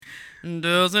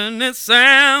Doesn't it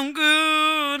sound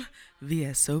good?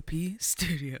 VSOP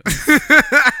Studios.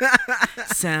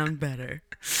 Sound better.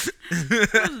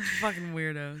 Those fucking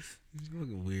weirdos. You're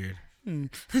fucking weird.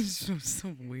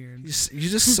 So weird.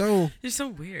 You're just so. You're so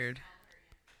weird.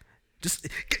 Just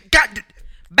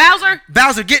Bowser,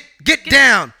 get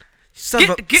down. Son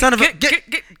of a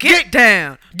get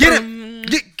down. Get him.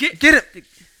 Get it.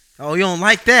 Oh, you don't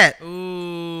like that?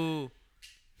 Ooh.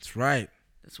 That's right.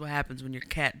 That's what happens when your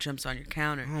cat jumps on your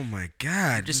counter. Oh my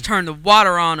God. Just turn the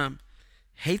water on him.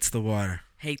 Hates the water.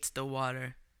 Hates the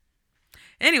water.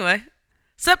 Anyway,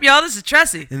 sup y'all, this is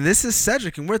Tressie. And this is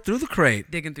Cedric, and we're through the crate.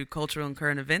 Digging through cultural and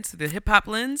current events through the hip-hop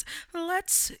lens.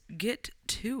 Let's get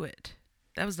to it.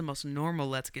 That was the most normal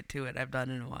let's get to it I've done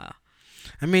in a while.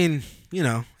 I mean,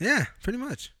 yeah, pretty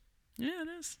much. Yeah, it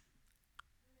is.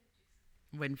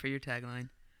 Waiting for your tagline.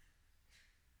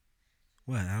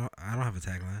 What? I don't have a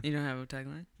tagline. You don't have a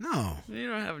tagline? No. You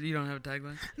don't have a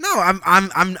tagline? No,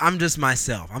 I'm just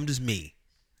myself. I'm just me.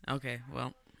 Okay,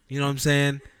 well. You know what I'm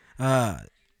saying?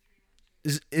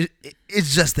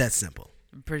 It's just that simple.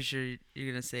 I'm pretty sure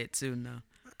you're going to say it soon, though.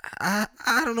 I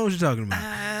don't know what you're talking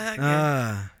about.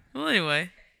 Okay. Well, anyway.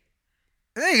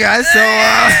 Hey, guys. So,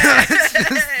 let's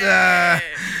just...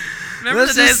 Remember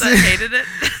the days I hated it?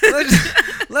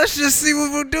 let's just see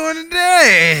what we're doing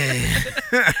today.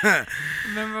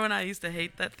 Remember when I used to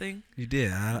hate that thing? You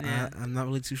did. I'm not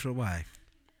really too sure why.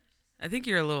 I think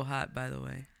you're a little hot, by the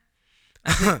way.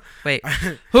 Wait.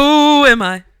 Who am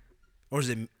I? Or is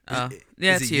it... Yeah,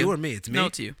 is it's it you or me? It's me? No,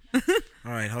 it's you.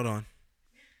 All right, hold on.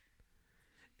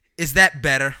 Is that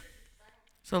better?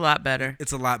 It's a lot better.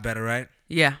 It's a lot better, right?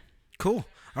 Yeah. Cool.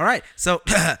 All right. So,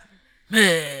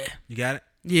 you got it?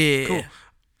 Yeah. Cool.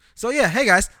 So, yeah. Hey,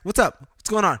 guys. What's up? What's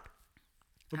going on?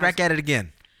 We're back at it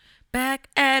again. Back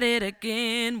at it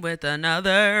again with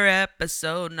another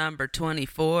episode, number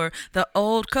 24. The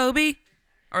old Kobe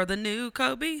or the new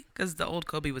Kobe? Because the old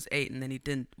Kobe was 8 and then he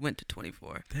went to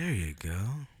 24. There you go.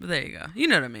 But there you go. You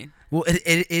know what I mean. Well,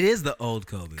 it is the old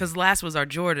Kobe. Because last was our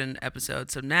Jordan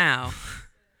episode, so now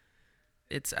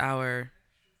it's our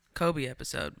Kobe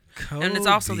episode. Kobe. And it's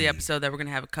also the episode that we're going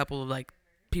to have a couple of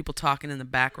people talking in the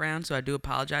background, so I do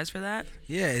apologize for that.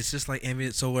 Yeah, it's just like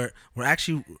ambient. So we're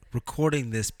actually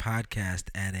recording this podcast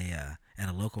at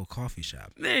a local coffee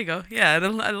shop. There you go. Yeah, at a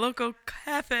local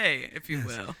cafe, if you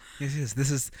will.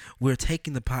 Yes. We're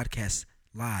taking the podcast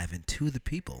live and to the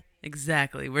people.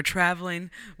 Exactly. We're traveling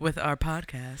with our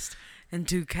podcast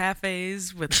into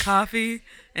cafes with coffee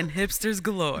and hipsters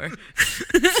galore.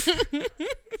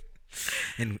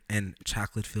 And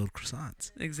chocolate-filled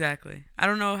croissants. Exactly. I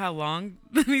don't know how long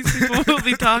these people will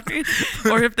be talking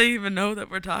or if they even know that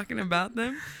we're talking about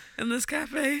them in this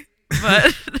cafe.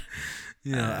 But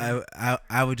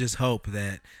I would just hope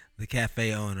that the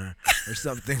cafe owner or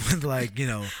something would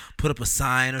put up a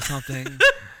sign or something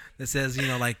that says, hey,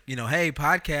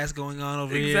 podcast going on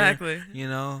over exactly. here.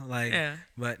 Yeah.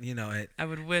 But I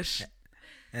would wish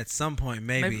at some point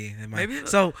maybe it might. Maybe.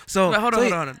 So hold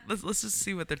on. Let's just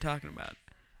see what they're talking about.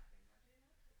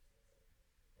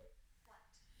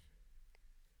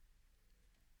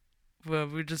 Well,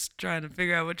 we're just trying to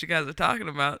figure out what you guys are talking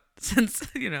about since,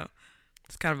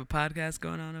 it's kind of a podcast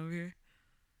going on over here.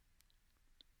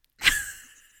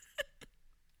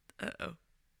 Uh-oh.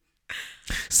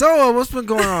 So, what's been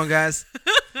going on, guys?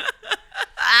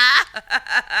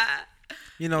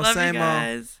 Love same you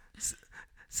guys.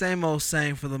 Same old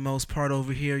saying for the most part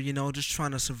over here, just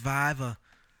trying to survive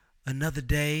another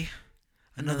day,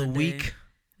 another week.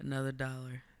 Another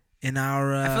dollar. In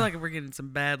our I feel like we're getting some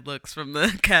bad looks from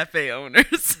the cafe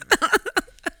owners.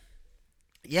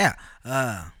 Yeah.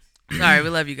 Sorry, we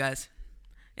love you guys.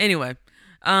 Anyway,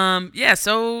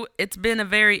 so it's been a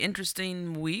very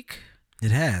interesting week.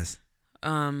 It has.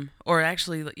 Or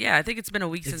actually, yeah, I think it's been a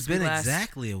week since we last... It's been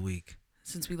exactly a week.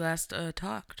 Since we last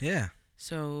talked. Yeah.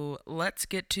 So let's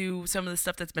get to some of the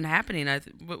stuff that's been happening.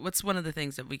 What's one of the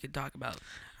things that we could talk about?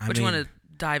 What do you want to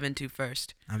dive into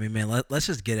first? I mean, man, let's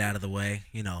just get out of the way.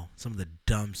 Some of the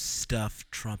dumb stuff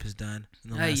Trump has done in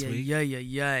the last week.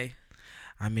 Yeah.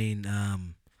 I mean,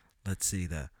 let's see.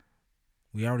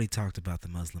 We already talked about the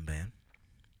Muslim ban.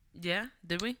 Yeah,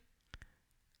 did we?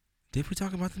 Did we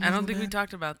talk about the Muslim ban? I don't think we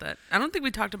talked about that. I don't think we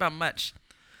talked about much.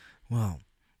 Well,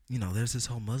 there's this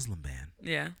whole Muslim ban.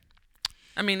 Yeah.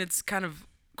 I mean, it's kind of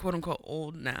quote unquote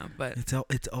old now, but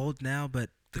it's old now, but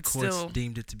the courts still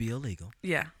deemed it to be illegal.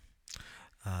 Yeah.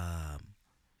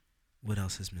 What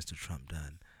else has Mr. Trump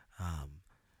done?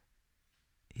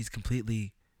 He's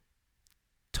completely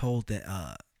told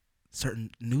that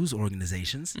certain news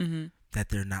organizations Mm-hmm. that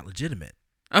they're not legitimate.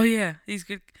 Oh yeah, he's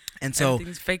good. And so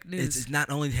Everything's fake news. it's not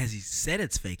only has he said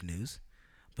it's fake news,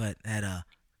 but at a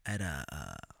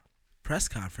press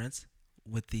conference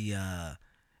with the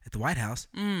at the White House,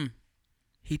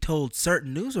 he told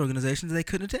certain news organizations they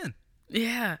couldn't attend.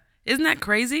 Yeah, isn't that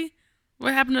crazy?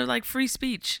 What happened to like free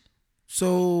speech?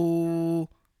 So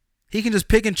he can just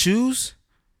pick and choose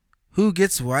who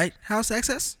gets White House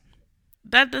access?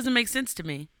 That doesn't make sense to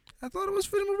me. I thought it was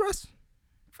freedom of press.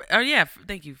 Oh yeah,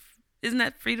 thank you. Isn't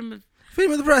that freedom of?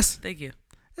 Freedom of the press. Thank you.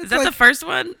 It's Is that like- the first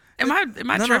one? Am I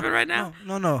No, tripping right now?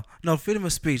 No, freedom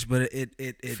of speech, but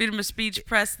it Freedom of speech,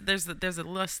 press. There's a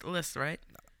list, right?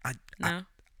 I No,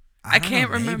 I I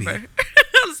can't don't know, maybe. remember.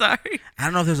 I'm sorry. I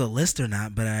don't know if there's a list or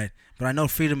not, but I know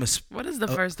freedom What is the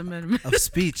First Amendment? of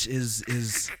speech is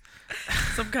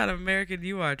Some kind of American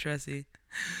you are, Tressie.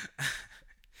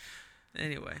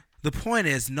 Anyway, the point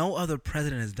is no other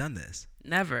president has done this.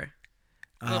 never.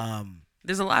 Well, Um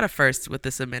There's a lot of firsts with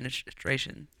this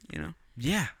administration, you know.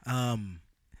 yeah,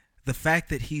 the fact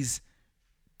that he's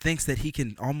thinks that he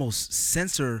can almost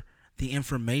censor the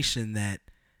information that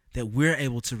we're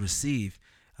able to receive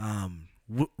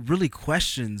really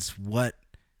questions what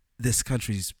this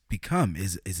country's become.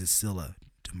 Is it still a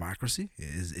democracy?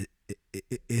 Is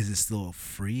it still a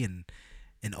free and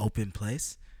an open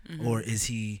place? Mm-hmm. Or is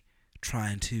he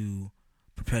trying to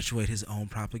perpetuate his own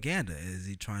propaganda? Is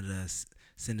he trying to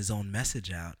send his own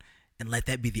message out and let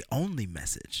that be the only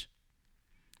message?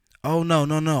 Oh, no.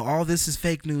 All this is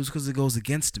fake news because it goes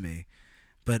against me.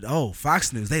 But,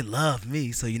 Fox News, they love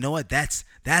me. So you know what? That's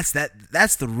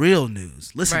the real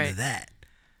news. Listen Right. to that.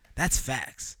 That's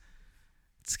facts.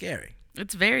 It's scary.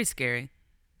 It's very scary.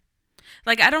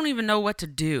 Like, I don't even know what to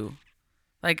do.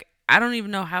 Like, I don't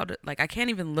even know how to, like, I can't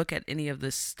even look at any of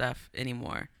this stuff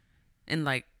anymore. And,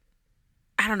 like,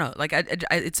 I don't know. Like,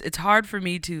 it's hard for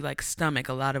me to, like, stomach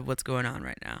a lot of what's going on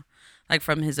right now. Like,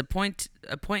 from his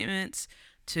appointments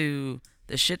to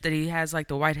the shit that he has, like,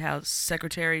 the White House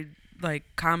secretary, like,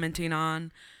 commenting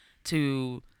on,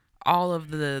 to all of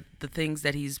the things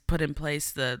that he's put in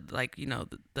place, the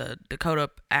Dakota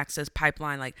Access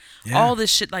Pipeline, like, Yeah. all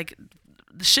this shit, like,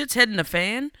 the shit's hitting the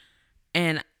fan,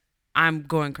 and I'm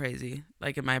going crazy,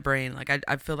 like, in my brain. Like,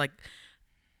 I feel like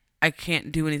I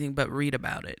can't do anything but read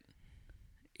about it,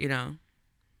 you know?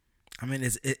 I mean,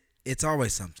 it's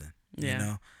always something. Yeah. You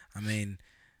know? I mean,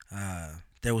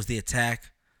 there was the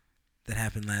attack that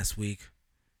happened last week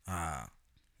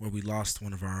where we lost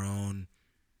one of our own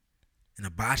in a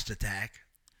botched attack.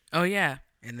 Oh, yeah.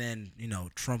 And then,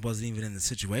 Trump wasn't even in the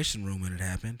Situation Room when it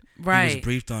happened. He Right. was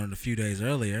briefed on it a few days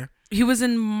earlier. He was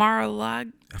in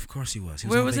Mar-a-Lago. Of course he was. He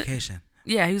was Where on was it? vacation.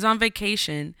 Yeah, he was on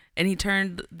vacation, and he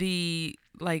turned the,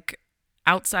 like,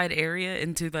 outside area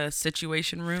into the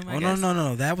Situation Room, I guess.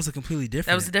 No. That was a completely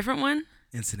different That was a different one?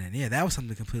 incident. Yeah, that was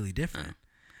something completely different.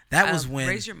 That was when...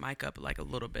 Raise your mic up, like, a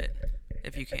little bit,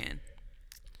 if you can.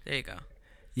 There you go.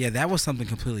 Yeah, that was something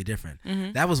completely different.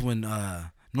 Mm-hmm. That was when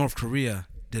North Korea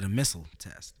did a missile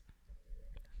test.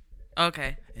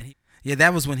 Okay. Yeah,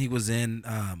 that was when he was in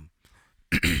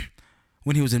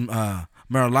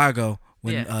Mar-a-Lago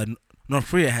when Yeah. North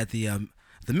Korea had the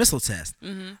missile test.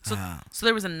 Mm-hmm. So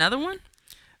there was another one?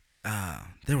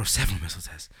 There were several missile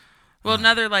tests. Well,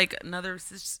 another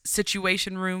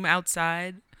Situation Room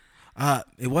outside.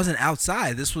 It wasn't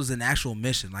outside. This was an actual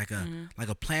mission, like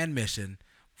a planned mission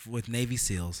with Navy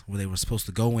SEALs, where they were supposed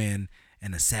to go in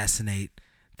and assassinate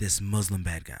this Muslim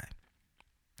bad guy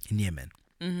in Yemen.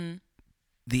 Mm-hmm.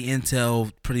 The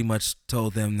intel pretty much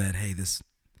told them that, hey,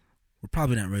 we're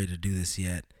probably not ready to do this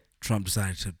yet. Trump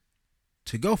decided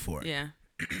to go for it. Yeah,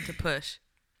 to push.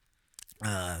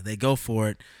 They go for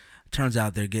it. Turns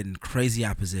out they're getting crazy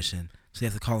opposition, so they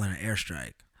have to call in an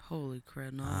airstrike. Holy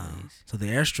crap, So the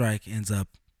airstrike ends up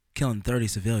killing 30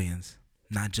 civilians,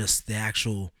 not just the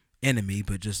actual enemy,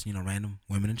 but just random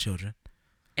women and children.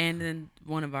 And then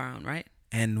one of our own, right?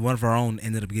 And one of our own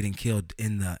ended up getting killed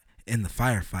in the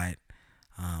firefight.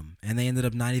 And they ended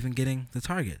up not even getting the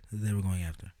target that they were going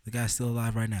after. The guy's still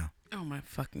alive right now. Oh my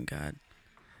fucking God.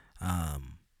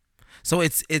 So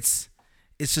it's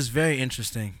just very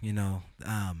interesting,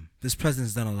 this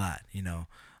president's done a lot,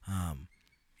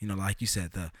 like you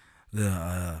said,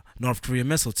 the North Korea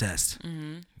missile test.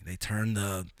 Mm-hmm. They turned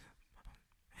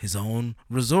his own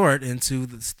resort into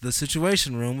the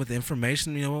Situation Room with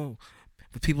information,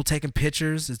 with people taking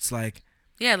pictures. It's like,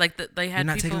 Yeah, like they had you're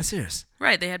not people, taking it serious.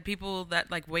 Right, they had people that,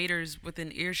 like, waiters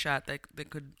within earshot that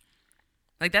could,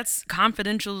 like, that's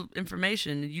confidential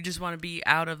information. You just want to be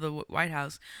out of the White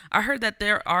House. I heard that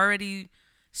they're already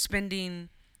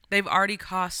they've already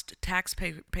cost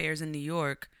taxpayers in New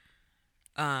York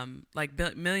like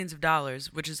millions of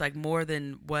dollars, which is like more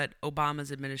than what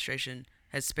Obama's administration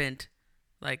has spent,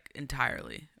 like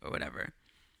entirely or whatever,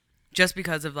 just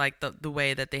because of like the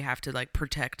way that they have to like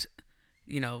protect,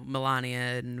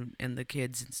 Melania and the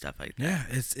kids and stuff like that. Yeah,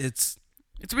 it's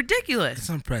ridiculous. It's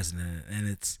unprecedented, and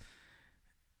it's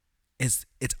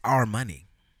our money.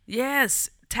 Yes,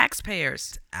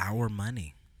 taxpayers. It's our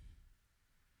money.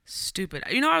 Stupid.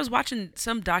 I was watching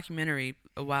some documentary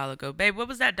a while ago. Babe, what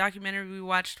was that documentary we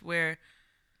watched where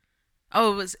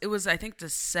it was I think the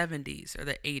 70s or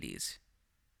the 80s.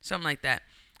 Something like that.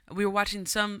 We were watching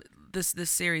this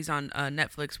series on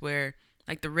Netflix where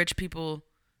like the rich people,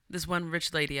 this one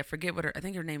rich lady, I forget I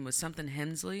think her name was something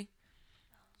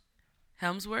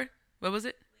Helmsworth? What was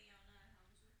it?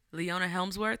 Leona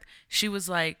Helmsworth. She was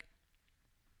like,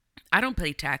 I don't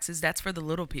pay taxes. That's for the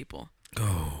little people.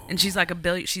 Oh. And she's like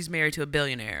she's married to a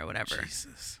billionaire or whatever.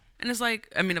 Jesus. And it's like,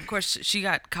 of course, she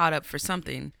got caught up for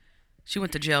something. She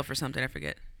went to jail for something. I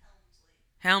forget.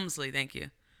 Helmsley, thank you.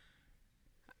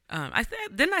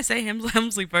 Didn't I say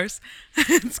Helmsley first?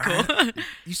 It's cool.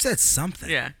 You said something.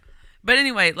 Yeah. But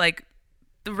anyway, like,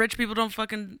 the rich people don't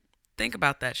fucking think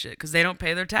about that shit because they don't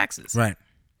pay their taxes. Right.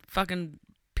 Fucking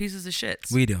pieces of shit.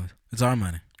 We do. It's our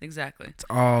money. Exactly. It's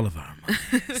all of our money.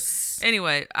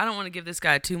 Anyway, I don't want to give this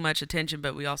guy too much attention,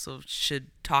 but we also should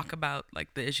talk about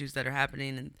like the issues that are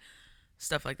happening and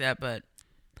stuff like that. But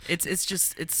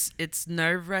it's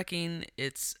nerve-wracking.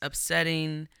 It's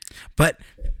upsetting. But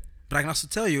I can also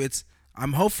tell you,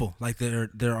 I'm hopeful. Like there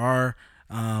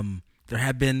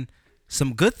have been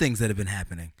some good things that have been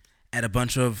happening at a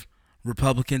bunch of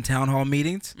Republican town hall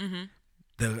meetings. Mm-hmm.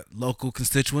 The local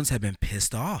constituents have been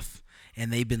pissed off,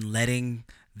 and they've been letting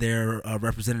their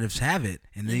representatives have it.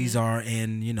 And these are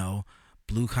in,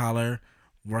 blue collar,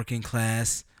 working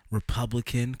class,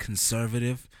 Republican,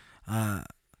 conservative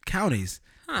counties.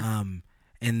 Huh.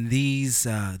 And these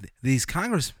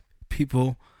Congress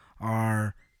people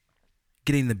are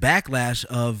getting the backlash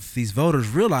of these voters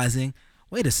realizing,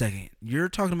 wait a second, you're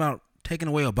talking about taking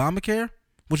away Obamacare,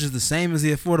 which is the same as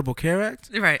the Affordable Care Act,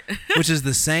 right? Which is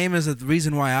the same as the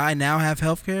reason why I now have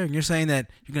health care, and you're saying that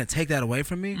you're going to take that away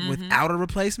from me without a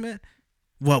replacement?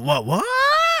 What?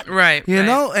 Right. You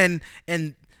know,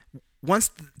 and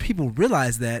once people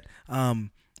realize that,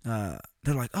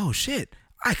 they're like, oh shit,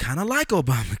 I kind of like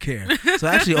Obamacare. So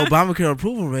actually, Obamacare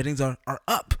approval ratings are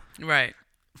up, right,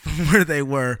 from where they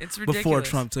were before ridiculous.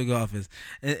 Trump took office.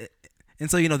 And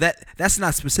so that's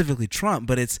not specifically Trump,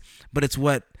 but it's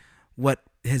what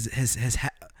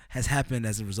has happened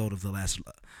as a result of the last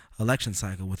election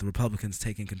cycle, with the Republicans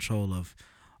taking control of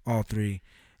all three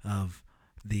of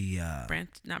the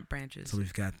not branches. So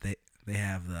we've got they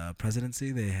have the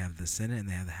presidency, they have the Senate, and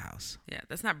they have the House. Yeah,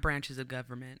 that's not branches of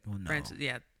government. Well, no. Branches,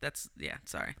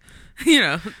 sorry.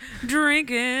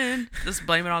 Drinking. Just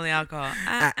blame it on the alcohol.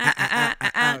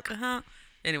 Alcohol.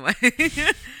 Anyway.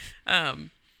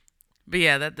 But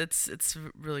yeah, it's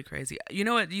really crazy. You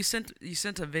know what? You sent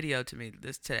a video to me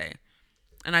today,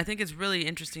 and I think it's really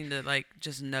interesting to like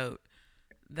just note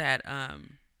that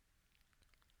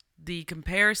the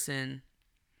comparison.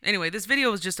 Anyway, this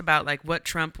video was just about like what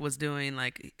Trump was doing,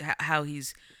 like how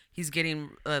he's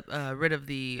getting rid of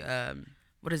the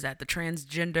what is that? The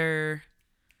transgender.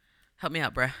 Help me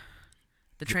out, bruh.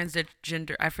 The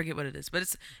transgender. I forget what it is, but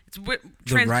it's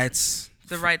the rights.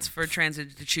 The rights for trans to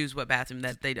choose what bathroom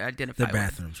that they identify with. The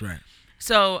bathrooms, right.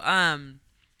 So I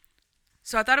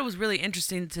thought it was really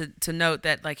interesting to note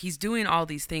that like he's doing all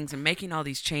these things and making all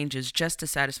these changes just to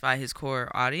satisfy his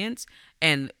core audience,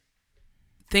 and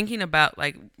thinking about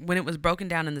like when it was broken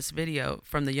down in this video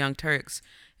from the Young Turks,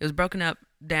 it was broken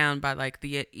down by like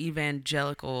the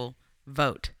evangelical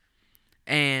vote.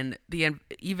 And the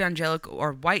evangelical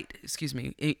or white,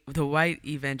 the white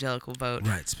evangelical vote,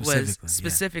 right,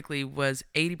 specifically was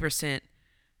 80%.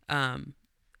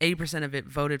 80% of it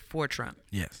voted for Trump.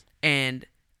 Yes. And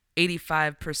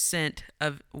 85%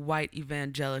 of white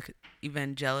evangelicals.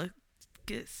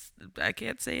 I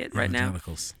can't say it right now.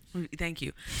 Thank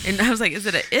you. And I was like, is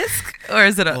it a isk or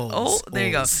is it a old? There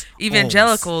you go.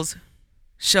 Evangelicals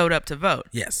showed up to vote.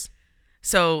 Yes.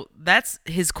 So that's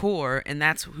his core, and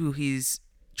that's who he's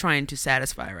trying to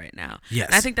satisfy right now. Yes.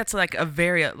 And I think that's like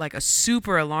a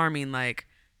super alarming like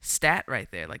stat right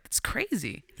there. Like, it's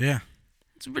crazy. Yeah.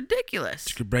 It's ridiculous.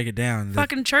 You could break it down.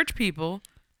 Fucking church people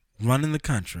running the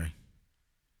country.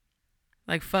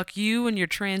 Like, fuck you and your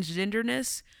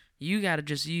transgenderness. You gotta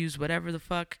just use whatever the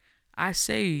fuck I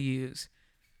say you use.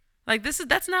 Like,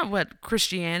 that's not what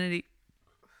Christianity.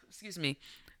 Excuse me.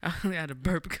 I had a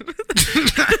burp.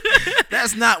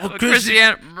 That's not what That's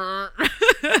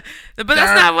But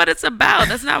that's not what it's about.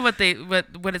 That's not what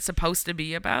it's supposed to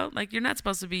be about. Like, you're not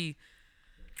supposed to be.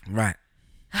 Right.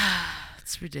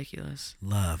 It's ridiculous.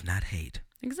 Love, not hate.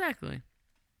 Exactly.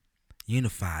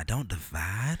 Unify, don't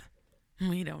divide.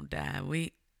 We don't die.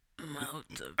 We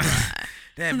multiply.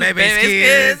 Damn, Bebe's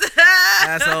kids.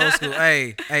 That's old school.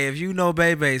 Hey, if you know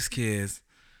Bebe's kids,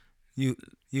 you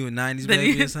a 90s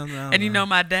baby or something? And you know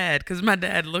my dad, because my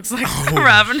dad looks like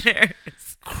Robin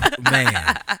Harris.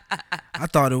 Man, I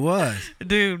thought it was.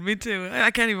 Dude, me too.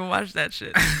 I can't even watch that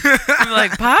shit. I'm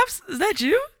like, Pops, is that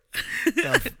you?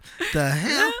 The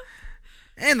hell?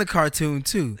 And the cartoon,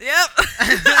 too. Yep.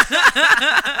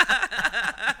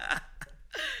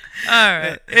 All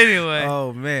right. Anyway.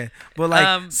 Oh, man. But,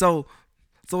 like, so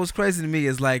what's crazy to me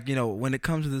is, like, you know, when it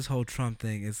comes to this whole Trump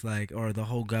thing, it's like, or the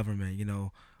whole government, you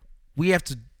know, we have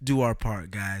to do our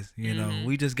part, guys. You know,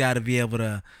 we just got to be able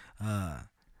to, I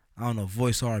don't know,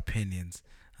 voice our opinions.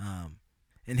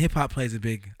 And hip-hop plays a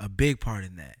big part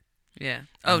in that. Yeah.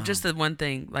 Oh, just the one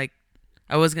thing, like,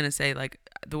 I was going to say, like,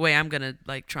 the way I'm going to,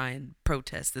 like, try and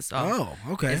protest this off. Oh,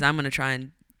 okay. Is I'm going to try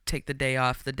and take the day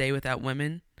off. The Day Without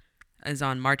Women is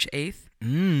on March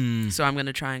 8th. So I'm going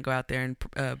to try and go out there and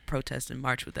protest and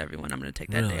march with everyone. I'm going to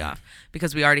take that day off.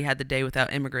 Because we already had the Day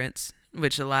Without Immigrants,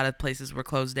 which a lot of places were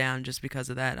closed down just because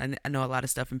of that. I know a lot of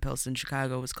stuff in Pilsen,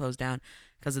 Chicago was closed down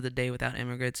because of the Day Without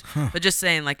Immigrants. But just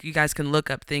saying, like, you guys can look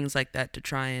up things like that to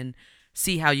try and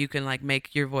see how you can, like,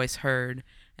 make your voice heard.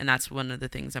 And that's one of the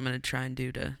things I'm going to try and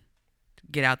do to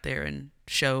get out there and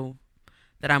show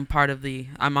that I'm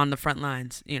on the front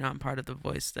lines. You know, I'm part of the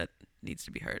voice that needs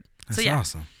to be heard. That's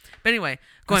awesome. But anyway,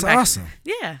 going That's back. awesome.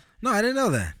 Yeah. No, I didn't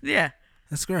know that. Yeah.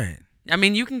 That's great. I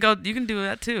mean, you can do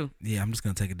that too. Yeah, I'm just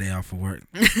going to take a day off for work.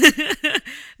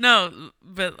 No,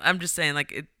 but I'm just saying,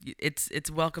 like, it's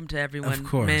welcome to everyone. Of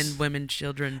course. Men, women,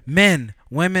 children. Men,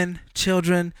 women,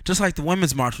 children. Just like the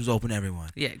Women's March was open to everyone.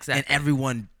 Yeah, exactly. And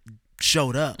everyone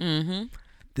showed up. Mm-hmm.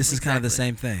 This is kind of the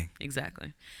same thing.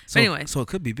 Exactly. So, but anyway. So it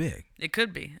could be big. It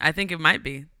could be. I think it might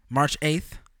be. March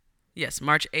 8th? Yes,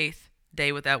 March 8th,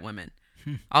 Day Without Women.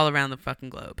 All around the fucking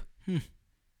globe.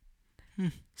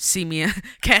 See me,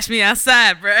 catch me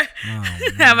outside, bruh. Oh,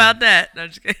 How about that? No,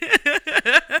 just kidding.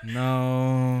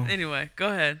 No. Anyway, go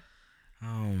ahead. Oh,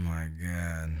 my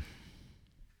God.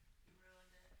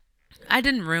 I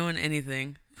didn't ruin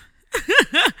anything.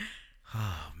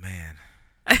 Oh, man.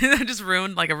 I just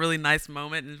ruined, like, a really nice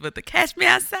moment with the catch me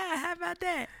outside. How about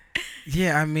that?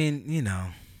 Yeah, I mean, you know.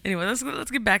 Anyway,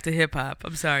 let's get back to hip hop.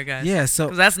 I'm sorry, guys. Yeah, so.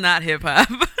 Because that's not hip hop.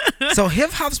 So hip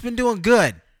hop's been doing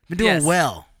good. Been doing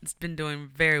well. It's been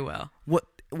doing very well. What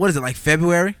is it, like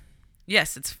February?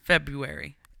 Yes, it's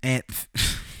February. And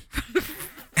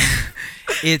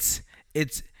it's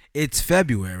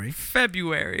February.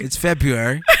 February. It's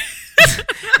February.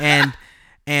 and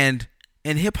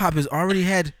hip hop has already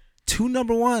had 2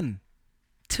 number 1.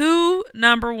 2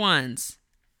 number 1s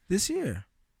this year.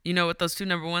 You know what those 2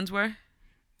 number 1s were?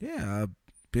 Yeah,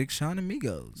 Big Sean and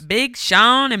Migos. Big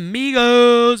Sean and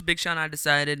Migos. Big Sean, I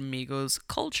decided, Migos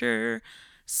Culture.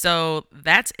 So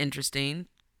that's interesting.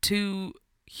 2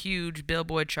 huge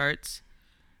Billboard charts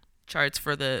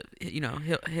for the, you know,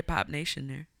 hip hop nation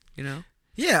there, you know?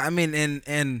 Yeah, I mean,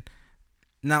 and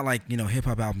not like, you know, hip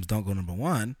hop albums don't go number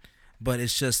 1, but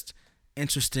it's just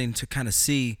interesting to kind of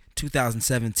see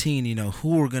 2017, you know,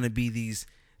 who are going to be these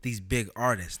big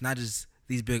artists, not just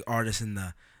these big artists in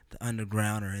the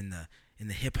underground or in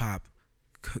the hip hop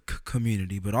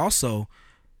community, but also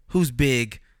who's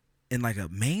big in like a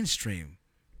mainstream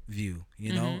view,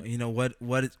 you know? You know,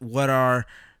 what are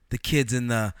the kids in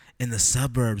the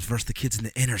suburbs versus the kids in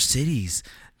the inner cities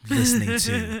listening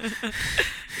to?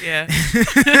 Yeah.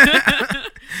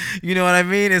 You know what I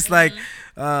mean? It's like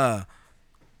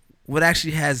what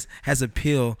actually has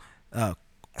appeal,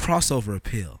 crossover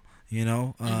appeal, you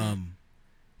know?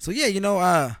 So yeah, you know,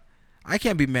 I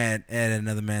can't be mad at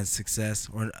another man's success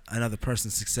or another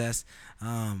person's success.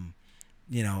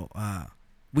 You know,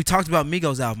 we talked about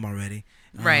Migos album already,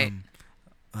 right?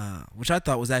 Which I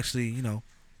thought was actually, you know,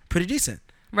 pretty decent,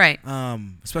 right?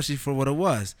 Especially for what it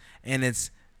was, and it's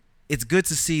good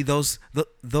to see those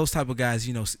type of guys,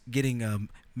 you know, getting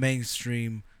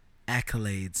mainstream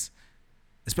accolades,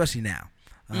 especially now.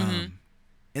 And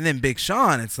then Big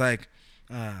Sean, it's like,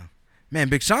 man,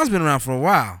 Big Sean's been around for a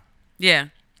while. Yeah.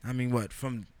 I mean, what,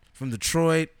 from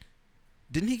Detroit?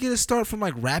 Didn't he get a start from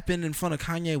like rapping in front of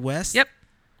Kanye West? Yep,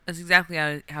 that's exactly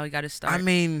how he got his start. I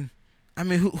mean,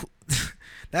 who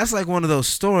that's like one of those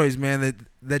stories, man,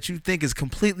 that you think is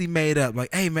completely made up.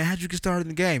 Like, hey, man, how'd you get started in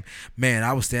the game? Man,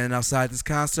 I was standing outside this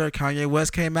concert. Kanye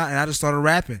West came out, and I just started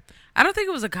rapping. I don't think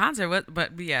it was a concert,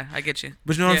 but yeah, I get you.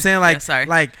 But you know what Yeah, I'm saying? yeah, Like, sorry.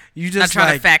 like you Not just trying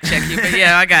like to fact check you, but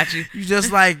yeah, I got you. you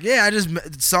just like, yeah, I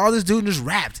just saw this dude and just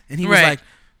rapped, and he was Right. like,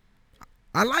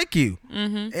 I like you,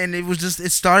 Mm-hmm. and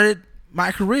it started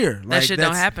my career. That Like, shit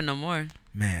don't happen no more.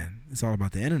 Man, it's all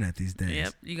about the internet these days.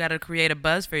 Yep. You got to create a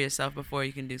buzz for yourself before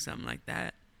you can do something like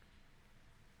that.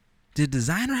 Did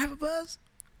Designer have a buzz?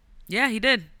 Yeah, he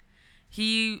did.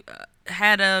 He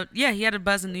had a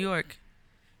buzz in New York.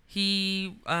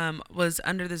 He was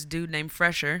under this dude named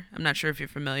Fresher. I'm not sure if you're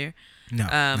familiar. No,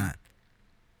 not.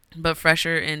 But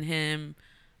Fresher and him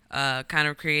kind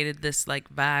of created this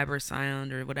like vibe or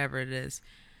sound or whatever it is.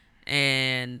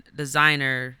 And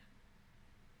Designer,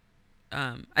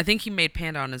 I think he made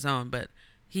Panda on his own, but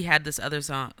he had this other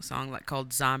song like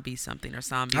called Zombie something or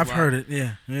Zombie. I've heard it.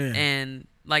 Yeah. And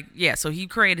like, yeah, so he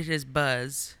created his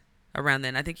buzz around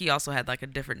then. I think he also had like a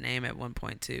different name at one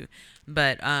point too.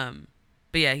 But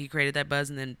yeah, he created that buzz,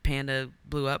 and then Panda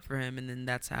blew up for him, and then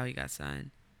that's how he got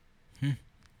signed.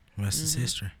 Rest is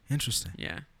history. Interesting.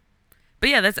 Yeah. But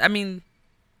yeah, I mean,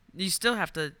 you still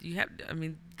have to, I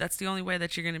mean, that's the only way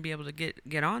that you're going to be able to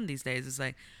get on these days. Is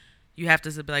like, you have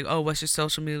to be like, oh, what's your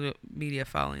social media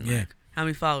following? Yeah. Like, how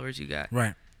many followers you got?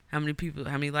 Right. How many people,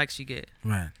 how many likes you get?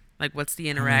 Right. Like, what's the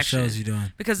How many interaction? shows you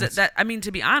doing? Because that, I mean,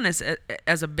 to be honest,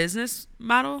 as a business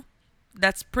model,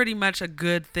 that's pretty much a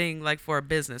good thing, like, for a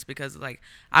business, because, like,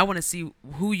 I want to see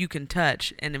who you can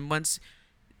touch, and then once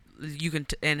you can,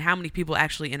 and how many people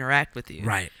actually interact with you.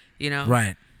 Right. You know?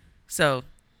 Right. So,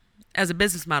 as a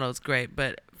business model, it's great,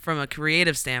 but from a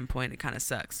creative standpoint, it kind of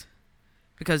sucks.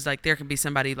 Because, like, there can be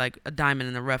somebody, like, a diamond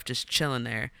in the rough just chilling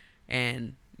there,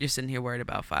 and you're sitting here worried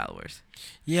about followers.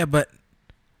 Yeah, but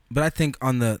I think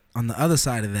on the other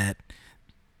side of that,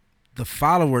 the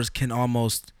followers can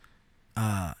almost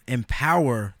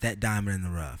empower that diamond in the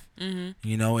rough. Mm-hmm.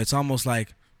 You know, it's almost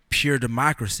like pure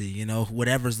democracy. You know,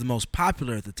 whatever's the most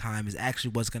popular at the time is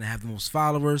actually what's going to have the most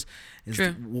followers, is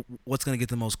True. What's going to get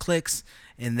the most clicks,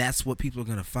 and that's what people are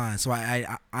going to find. So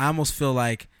I almost feel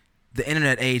like the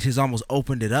internet age has almost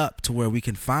opened it up to where we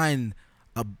can find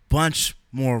a bunch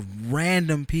more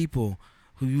random people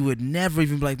who you would never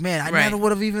even be like, man, I Right. never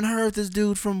would have even heard this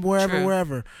dude from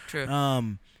wherever.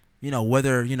 True. You know,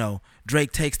 whether, you know,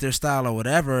 Drake takes their style or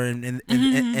whatever, and then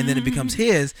it becomes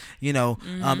his, you know,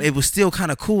 it was still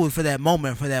kind of cool for that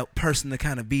moment for that person to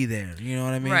kind of be there. You know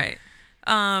what I mean? Right.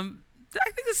 I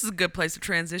think this is a good place to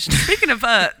transition. Speaking of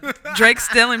Drake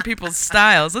stealing people's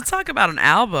styles, let's talk about an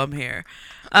album here.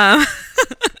 I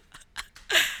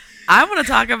want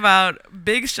to talk about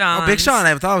Big Sean. Oh, Big Sean.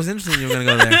 I thought it was interesting you were going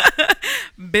to go there.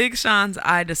 Big Sean's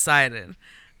I Decided.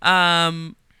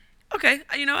 Okay,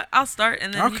 you know what? I'll start,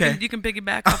 and then Okay. you can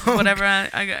piggyback off of whatever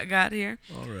I got here.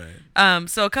 All right.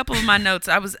 So a couple of my notes.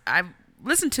 I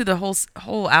listened to the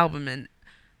whole album, and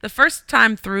the first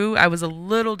time through, I was a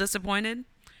little disappointed,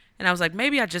 and I was like,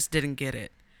 maybe I just didn't get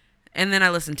it. And then I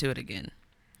listened to it again,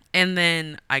 and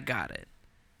then I got it.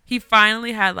 He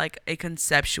finally had like a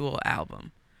conceptual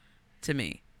album to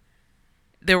me.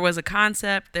 There was a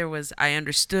concept. I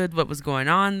understood what was going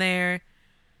on there.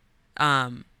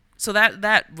 So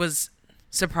that was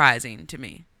surprising to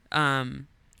me.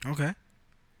 Okay.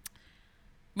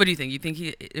 What do you think? You think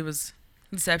it was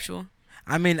conceptual?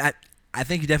 I mean, I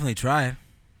think he definitely tried.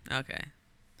 Okay.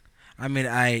 I mean,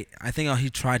 I think he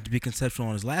tried to be conceptual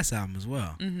on his last album as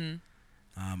well. Mm-hmm.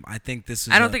 I think this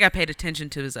is. I don't think I paid attention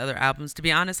to his other albums. To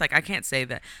be honest, like I can't say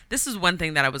that. This is one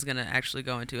thing that I was gonna actually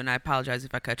go into, and I apologize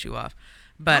if I cut you off.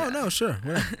 But Oh no, sure.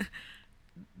 Whatever.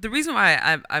 the reason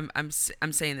why I'm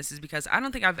saying this is because I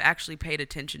don't think I've actually paid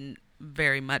attention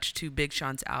very much to Big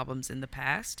Sean's albums in the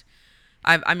past.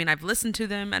 I mean I've listened to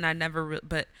them, and I never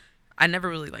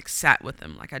really like sat with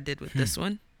them like I did with this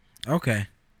one. Okay.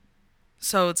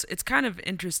 So it's kind of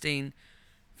interesting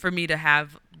for me to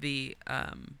have the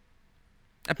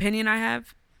opinion I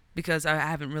have, because I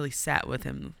haven't really sat with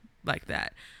him like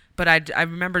that. But I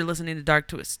remember listening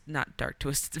to not Dark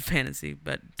Twisted Fantasy,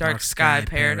 but Dark Sky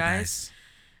Paradise.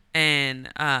 And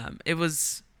it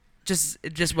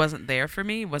just wasn't there for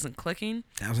me. It wasn't clicking.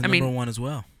 That was number one as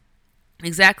well.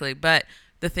 Exactly. But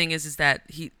the thing is that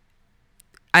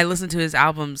I listen to his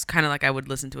albums kind of like I would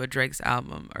listen to a Drake's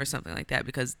album or something like that,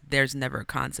 because there's never a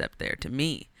concept there to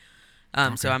me.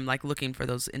 So I'm like looking for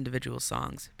those individual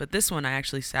songs. But this one I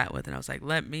actually sat with, and I was like,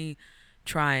 let me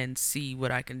try and see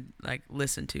what I can like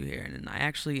listen to here, and I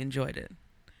actually enjoyed it.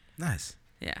 Nice.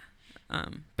 Yeah.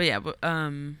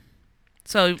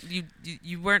 So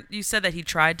you said that he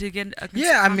tried to get a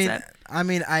concept?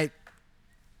 I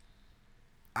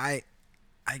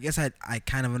guess I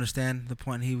kind of understand the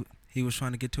point he was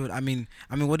trying to get to it. I mean,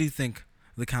 what do you think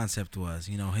the concept was.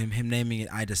 You know, him naming it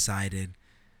 "I Decided."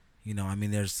 You know, I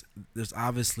mean, there's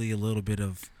obviously a little bit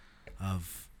of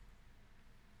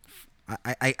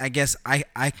I guess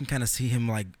I can kind of see him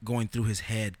like going through his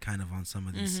head kind of on some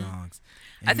of these songs.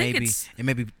 And I think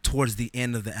maybe towards the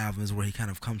end of the album is where he kind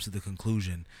of comes to the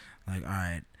conclusion, like, all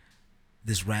right,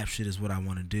 this rap shit is what I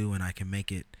want to do, and I can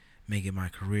make it my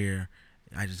career.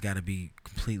 I just got to be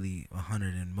completely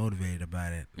 100 and motivated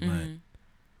about it. But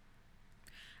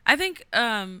I think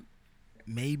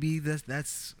maybe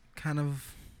that's kind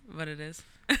of what it is.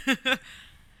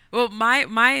 Well,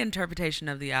 my interpretation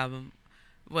of the album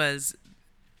was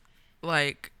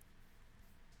like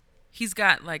he's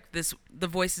got like the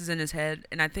voices in his head,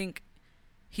 and I think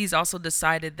he's also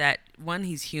decided that one,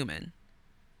 he's human.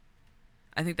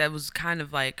 I think that was kind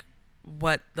of like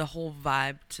what the whole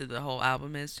vibe to the whole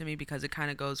album is to me, because it kind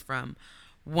of goes from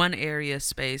one area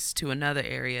space to another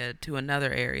area to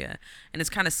another area, and it's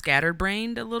kind of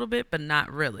scatterbrained a little bit, but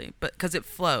not really, but because it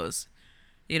flows,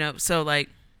 you know. So like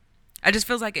I just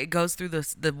feels like it goes through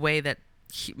the way that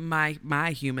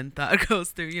my human thought goes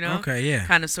through, you know. Okay, yeah.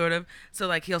 Kind of, sort of. So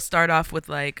like he'll start off with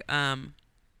like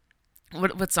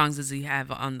what songs does he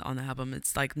have on the album?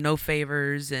 It's like No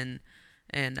Favors and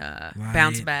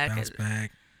Bounce Back. Bounce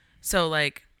Back. So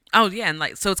like, oh yeah, and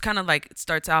like, so it's kind of like it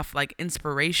starts off like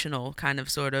inspirational, kind of,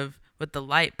 sort of, with the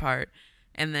light part,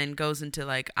 and then goes into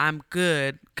like I'm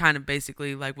good, kind of,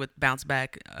 basically like with Bounce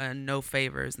Back and No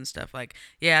Favors and stuff. Like,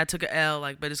 yeah, I took a L,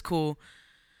 like, but it's cool.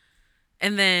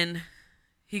 And then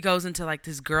he goes into like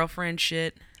this girlfriend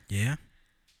shit. Yeah.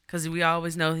 Because we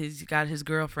always know he's got his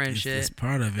girlfriend shit. It's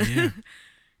part of it, yeah.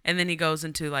 And then he goes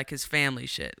into like his family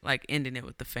shit, like ending it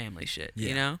with the family shit, Yeah.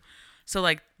 you know? So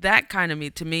like that kind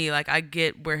of to me, like I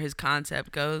get where his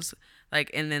concept goes, like,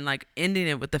 and then like ending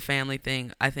it with the family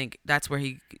thing, I think that's where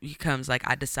he comes like,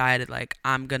 I decided like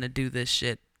I'm going to do this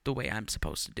shit the way I'm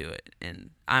supposed to do it.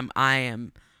 And I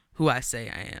am who I say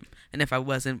I am. And if I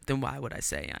wasn't, then why would I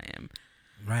say I am?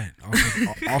 Right.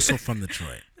 Also from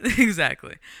Detroit.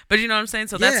 Exactly. But you know what I'm saying?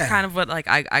 So that's kind of what like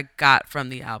I got from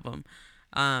the album.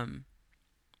 And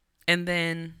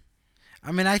then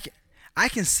I mean, I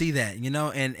can see that, you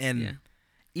know, and yeah.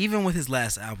 Even with his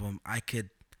last album, I could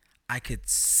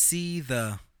see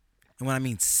and when I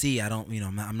mean see, I don't, you know,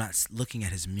 I'm not looking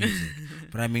at his music,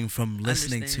 but I mean from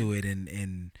listening to it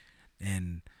and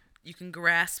you can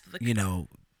grasp the, you know,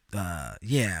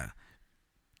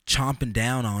 chomping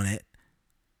down on it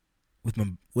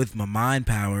with my mind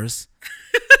powers.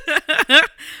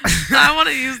 I want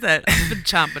to use that. I've been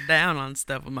chomping down on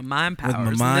stuff with my mind powers.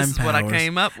 With my mind this is what I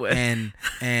came up with. And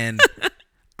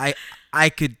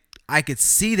I could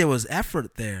see there was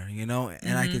effort there, you know,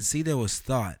 and I could see there was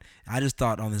thought. I just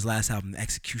thought on this last album the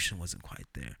execution wasn't quite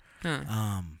there.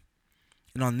 Huh.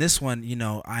 And on this one, you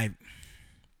know, I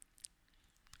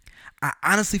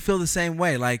honestly feel the same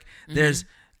way. Like I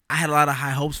had a lot of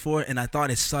high hopes for it, and I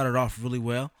thought it started off really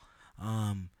well.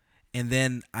 And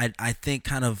then I think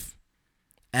kind of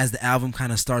as the album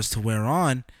kind of starts to wear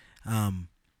on,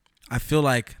 I feel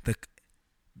like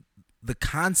the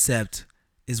concept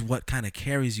is what kind of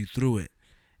carries you through it,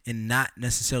 and not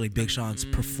necessarily Big Sean's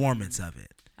performance of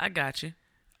it. I got you.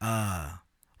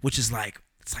 Which is like,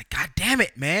 it's like, God damn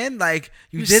it, man! Like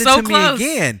you He was did so it to close. me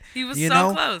again. He was you so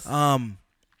know? close.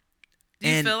 Do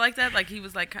you feel like that? Like he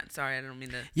was like, sorry, I don't mean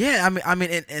to. Yeah, I mean,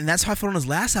 and that's how I felt on his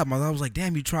last album. I was like,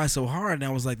 damn, you tried so hard, and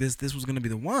I was like, this was gonna be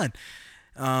the one.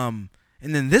 And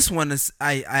then this one is,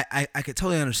 I could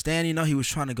totally understand. You know, he was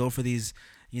trying to go for these,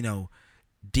 you know,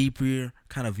 deeper,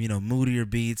 kind of, you know, moodier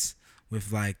beats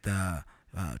with like the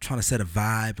trying to set a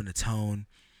vibe and a tone.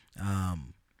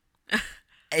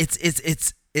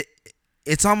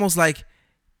 It's almost like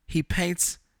he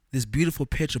paints this beautiful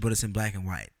picture, but it's in black and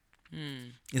white.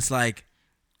 It's like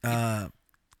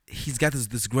he's got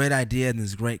this great idea and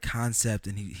this great concept,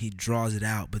 and he draws it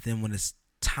out. But then when it's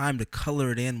time to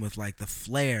color it in with like the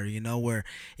flair, you know, where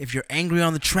if you're angry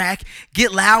on the track,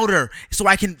 get louder so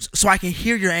I can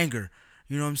hear your anger.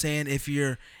 You know what I'm saying? If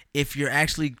you're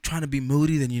actually trying to be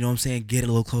moody, then you know what I'm saying, get a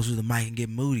little closer to the mic and get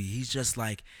moody. He's just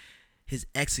like, his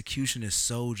execution is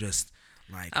so just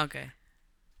like, Okay.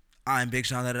 I'm Big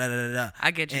Sean, da da da da da.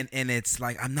 I get you. And it's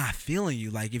like, I'm not feeling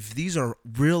you. Like, if these are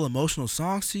real emotional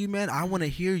songs to you, man, I want to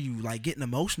hear you like getting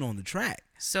emotional on the track.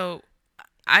 So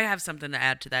I have something to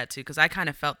add to that too, because I kind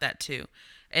of felt that too,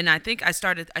 and I think I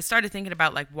started thinking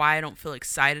about like why I don't feel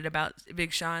excited about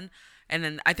Big Sean, and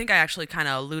then I think I actually kind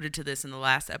of alluded to this in the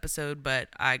last episode, but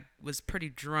I was pretty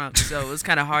drunk, so it was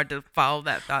kind of hard to follow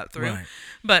that thought through. Right.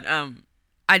 But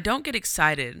I don't get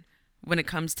excited when it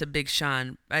comes to Big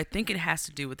Sean. I think it has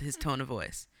to do with his tone of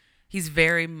voice. He's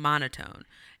very monotone.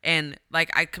 And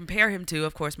like I compare him to,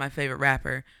 of course, my favorite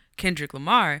rapper, Kendrick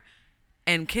Lamar,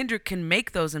 and Kendrick can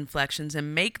make those inflections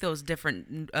and make those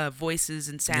different voices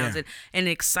and sounds and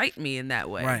excite me in that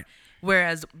way. Right.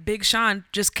 Whereas Big Sean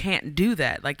just can't do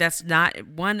that. Like that's not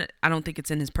one. I don't think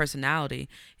it's in his personality,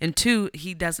 and two,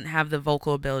 he doesn't have the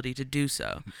vocal ability to do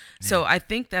so. Yeah. So I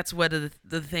think that's one of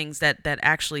the things that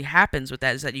actually happens with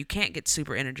that is that you can't get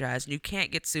super energized and you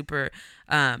can't get super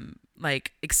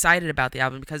like excited about the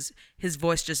album because his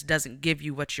voice just doesn't give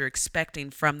you what you're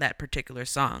expecting from that particular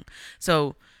song.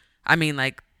 So I mean,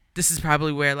 like, this is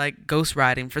probably where, like,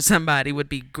 ghostwriting for somebody would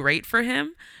be great for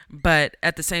him. But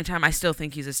at the same time, I still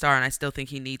think he's a star, and I still think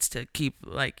he needs to keep,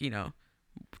 like, you know,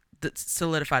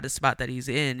 solidify the spot that he's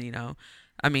in, you know.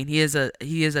 I mean, he is a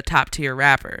top-tier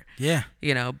rapper. Yeah.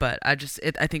 You know, but I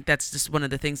think that's just one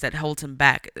of the things that holds him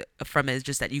back from it is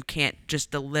just that you can't just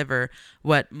deliver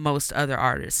what most other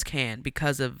artists can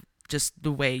because of just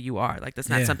the way you are. Like, that's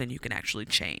not something you can actually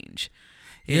change.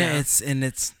 You know?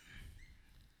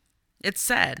 It's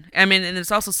sad. I mean, and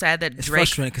it's also sad that it's Drake.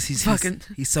 It's frustrating because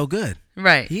he's so good.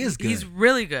 Right. He is good. He's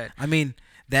really good. I mean,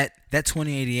 that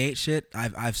 2088 shit.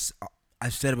 I've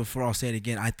said it before. I'll say it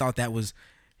again. I thought that was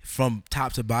from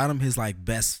top to bottom his like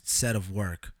best set of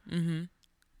work. Mm-hmm.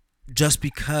 Just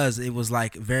because it was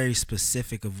like very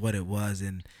specific of what it was,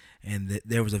 and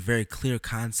there was a very clear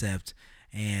concept,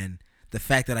 and the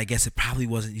fact that I guess it probably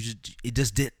wasn't, it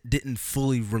just didn't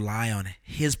fully rely on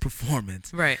his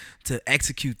performance, right, to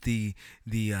execute the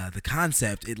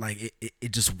concept.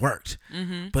 It just worked.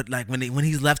 Mm-hmm. But like when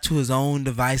he's left to his own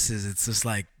devices, it's just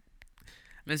like,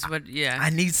 it's what, yeah. I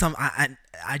need some. I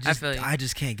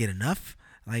just can't get enough.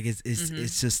 Like it's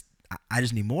just I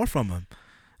just need more from him.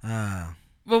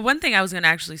 Well, one thing I was gonna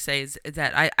actually say is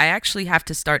that I actually have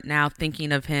to start now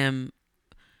thinking of him,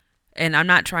 and I'm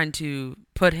not trying to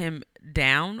put him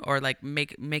down or like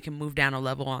make him move down a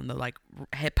level on the like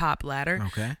hip hop ladder.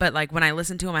 Okay. But like when I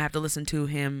listen to him, I have to listen to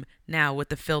him now with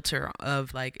the filter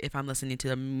of like if I'm listening to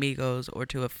the Migos or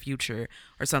to a Future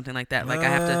or something like that. Like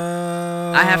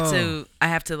I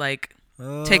have to like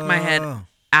take my head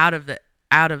out of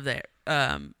there.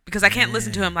 Because I can't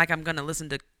listen to him like I'm gonna listen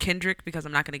to Kendrick because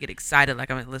I'm not gonna get excited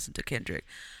like I'm gonna listen to Kendrick.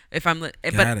 If I'm,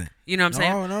 you know what I'm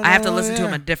saying? I have to listen to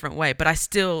him a different way. But I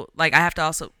still like I have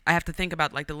to think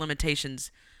about like the limitations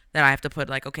that I have to put.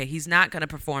 Like, okay, he's not gonna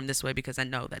perform this way because I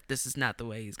know that this is not the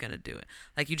way he's gonna do it.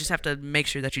 Like you just have to make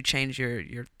sure that you change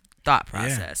your thought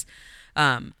process.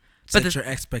 Set your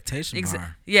expectation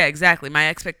bar. Yeah, exactly. My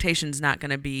expectation's not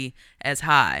gonna be as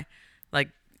high. Like,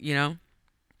 you know.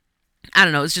 I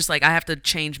don't know. It's just like I have to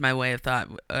change my way of thought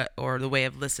or the way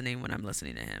of listening when I'm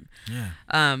listening to him.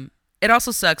 Yeah. It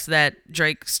also sucks that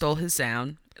Drake stole his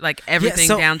sound, like everything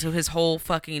down to his whole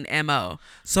fucking MO.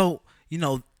 So, you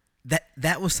know,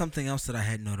 that was something else that I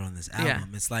had noted on this album.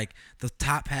 Yeah. It's like the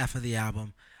top half of the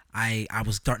album, I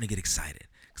was starting to get excited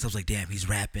because I was like, damn, he's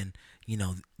rapping, you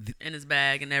know. In his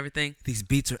bag and everything. These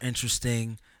beats are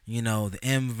interesting. You know, the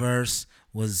M verse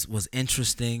was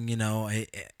interesting, you know.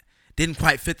 It didn't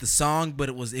quite fit the song, but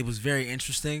it was very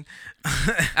interesting.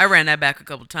 I ran that back a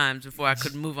couple times before I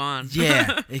could move on.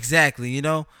 Yeah, exactly. You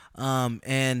know,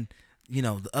 and you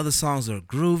know the other songs are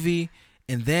groovy,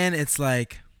 and then it's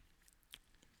like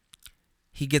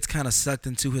he gets kind of sucked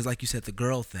into his, like you said, the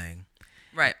girl thing,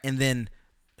 right? And then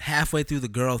halfway through the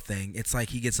girl thing, it's like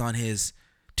he gets on his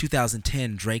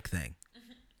 2010 Drake thing,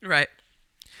 right?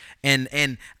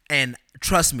 And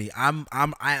trust me,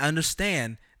 I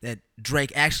understand that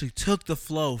Drake actually took the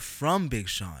flow from Big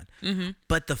Sean. Mm-hmm.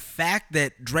 But the fact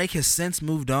that Drake has since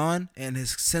moved on and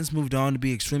has since moved on to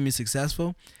be extremely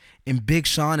successful, and Big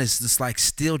Sean is just like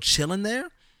still chilling there,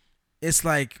 it's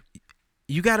like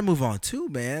you got to move on too,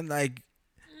 man. Like,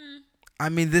 I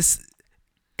mean,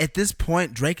 at this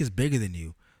point, Drake is bigger than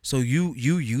you. So you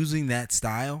using that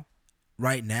style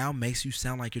right now makes you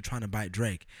sound like you're trying to bite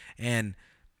Drake. And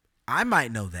I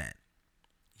might know that.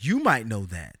 You might know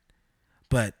that.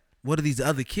 But what do these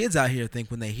other kids out here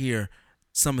think when they hear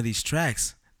some of these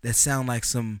tracks that sound like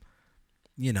some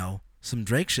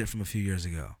Drake shit from a few years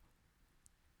ago?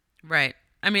 Right.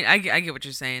 I mean, I get what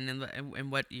you're saying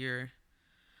and what you're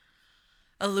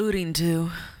alluding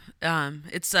to.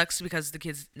 It sucks because the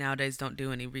kids nowadays don't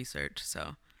do any research.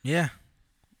 So yeah.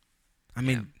 I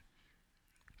mean,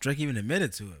 Drake even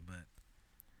admitted to it,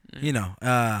 but you know,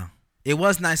 it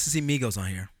was nice to see Migos on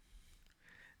here.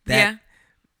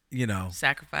 You know,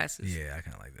 sacrifices. Yeah, I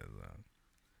kind of like that as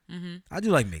well. Mm-hmm. I do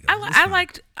like Migos.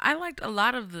 I liked a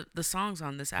lot of the songs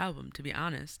on this album, to be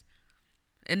honest.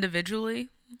 Individually,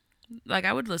 like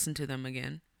I would listen to them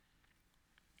again.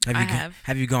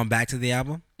 Have you gone back to the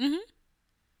album?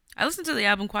 Mm-hmm. I listened to the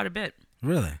album quite a bit.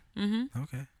 Really? Mm-hmm.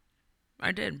 Okay.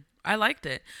 I did. I liked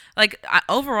it. Like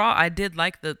overall, I did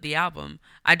like the album.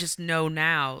 I just know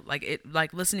now, like it,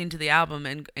 like listening to the album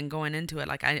and going into it,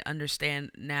 like I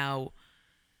understand now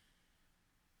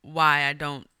why I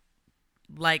don't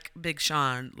like Big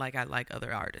Sean like I like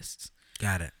other artists.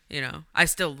 Got it. You know, I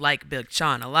still like Big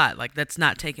Sean a lot. Like that's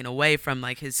not taken away from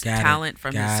like his Got it. talent,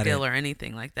 from his Got skill it. or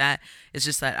anything like that. It's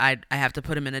just that I have to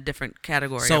put him in a different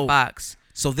category So- or box.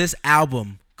 So this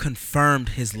album confirmed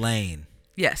his lane,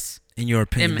 Yes, in your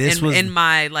opinion. in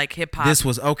my like hip hop. This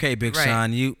was okay, Big Right.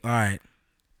 Sean. You all right?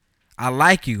 I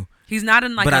like you, He's not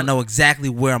in like. but I know exactly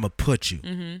where I'm gonna put you.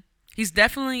 Mm-hmm. He's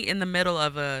definitely in the middle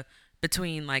of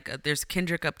between like there's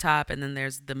Kendrick up top and then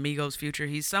there's the Migos Future.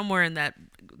 He's somewhere in that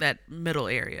middle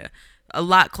area, a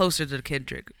lot closer to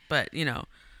Kendrick. But you know,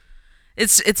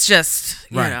 it's just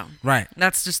you Right. know Right.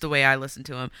 that's just the way I listen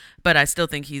to him. But I still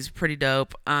think he's pretty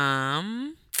dope.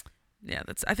 Yeah,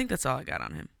 I think that's all I got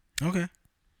on him. Okay.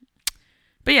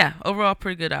 But yeah, overall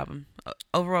pretty good album.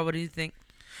 Overall, what do you think?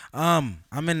 I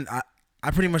mean,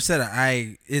 I pretty much said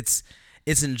it.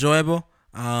 It's enjoyable.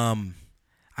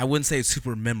 I wouldn't say it's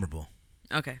super memorable.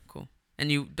 Okay, cool.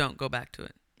 And you don't go back to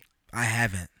it. I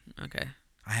haven't. Okay.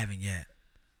 I haven't yet.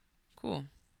 Cool.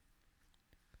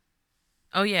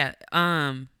 Oh yeah.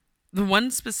 The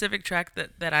one specific track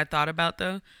that I thought about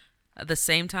though, at the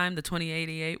same time, the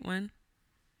 2088 one,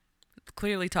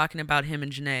 clearly talking about him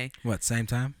and Janae. What, same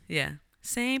time? Yeah.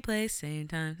 Same place, same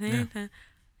time, same Yeah. time.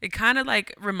 It kind of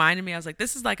like reminded me. I was like,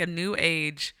 this is like a new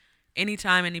age,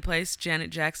 anytime, any place.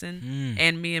 Janet Jackson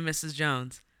and Me and Mrs.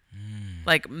 Jones,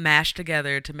 like mashed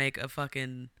together to make a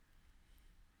fucking,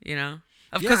 you know.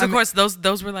 Because I of mean- course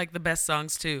those were like the best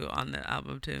songs too on the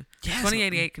album too. Yes,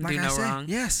 2088 can like do I no said, wrong.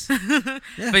 Yes. Yeah, But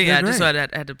yeah, they're just great. so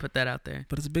I had to put that out there.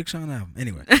 But it's a Big Sean album.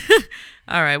 Anyway.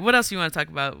 All right, what else you want to talk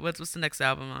about? What's the next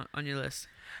album on your list?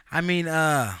 I mean,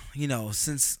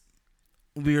 since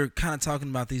we were kind of talking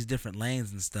about these different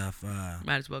lanes and stuff,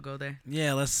 Might as well go there.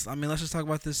 yeah, let's just talk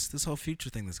about this whole Future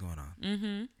thing that's going on.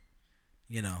 Mm-hmm.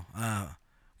 You know,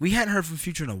 we hadn't heard from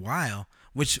Future in a while,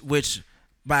 which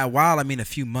by a while I mean a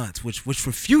few months, which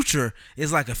for Future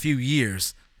is like a few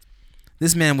years.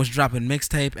 This man was dropping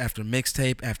mixtape after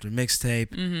mixtape after mixtape,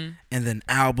 Mm-hmm. and then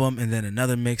album, and then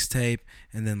another mixtape,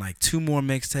 and then like 2 more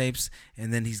mixtapes,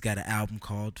 and then he's got an album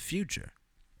called Future.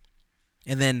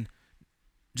 And then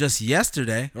just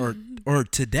yesterday or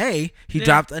today, he Yeah.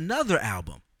 dropped another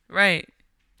album Right.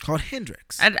 called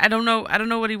Hendrix. I don't know. I don't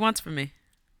know what he wants from me.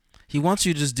 He wants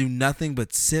you to just do nothing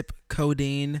but sip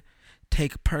codeine,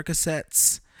 take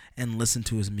Percocets, and listen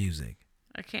to his music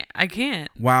I can't.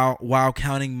 while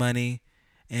counting money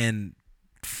and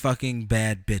fucking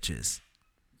bad bitches.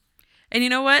 And you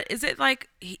know what? Is it like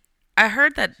I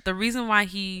heard that the reason why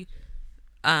he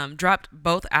dropped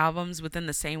both albums within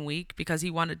the same week because he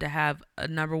wanted to have a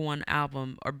 #1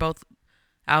 album or both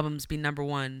albums be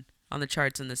 #1 on the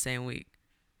charts in the same week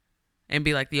and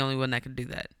be like the only one that could do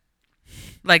that.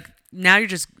 Like now you're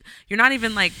not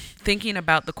even like thinking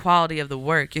about the quality of the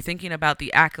work. You're thinking about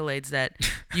the accolades that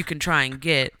you can try and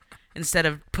get instead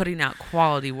of putting out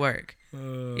quality work.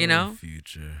 You know?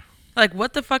 Future. Like,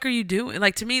 what the fuck are you doing?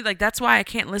 Like, to me, like, that's why I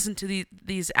can't listen to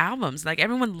these albums. Like,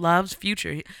 everyone loves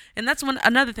Future. And that's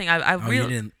another thing I Oh,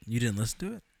 really... you didn't listen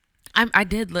to it? I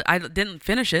didn't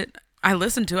finish it. I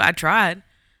listened to it. I tried.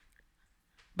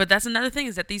 But that's another thing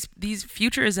is that these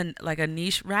Future is like a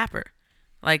niche rapper.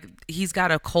 Like, he's got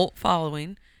a cult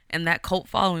following, and that cult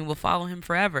following will follow him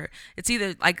forever. It's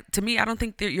either, like, to me, I don't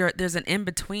think there's an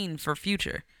in-between for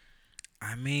Future.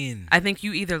 I mean, I think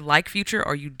you either like Future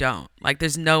or you don't. Like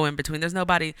there's no in between. There's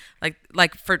nobody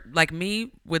for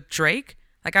me with Drake.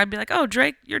 Like I'd be like, "Oh,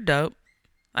 Drake, you're dope."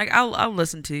 Like I'll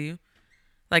listen to you,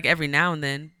 like every now and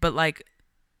then. But like,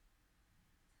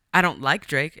 I don't like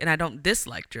Drake and I don't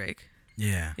dislike Drake.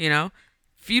 yeah. You know,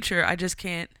 Future, I just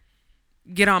can't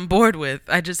get on board with.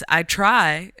 I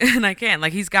try and I can't.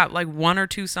 Like he's got like 1 or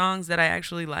 2 songs that I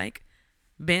actually like.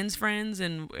 Ben's Friends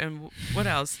and what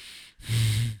else?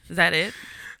 Is that it?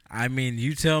 I mean,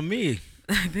 you tell me.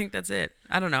 I think that's it.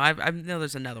 I don't know. I know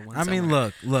there's another one. I mean,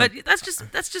 somewhere. look. But that's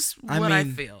just I what I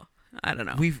mean, feel. I don't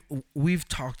know. We've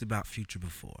talked about Future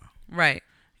before. Right.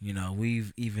 You know,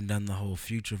 we've even done the whole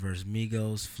Future versus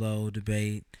Migos flow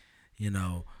debate. You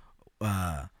know,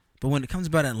 but when it comes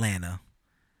about Atlanta,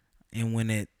 and when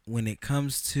it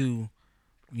comes to,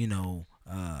 you know,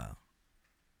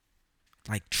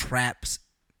 like trap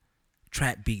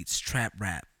beats, trap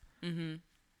rap, Mm-hmm.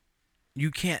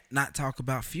 you can't not talk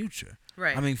about Future.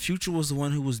 Right. I mean, Future was the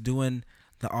one who was doing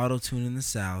the auto tune in the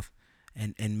South,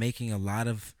 and making a lot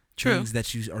of True. things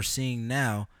that you are seeing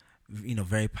now, you know,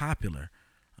 very popular.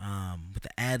 with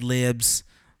the ad libs,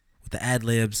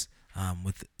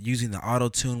 with using the auto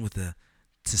tune to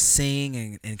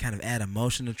sing and kind of add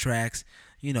emotion to tracks.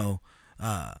 You know,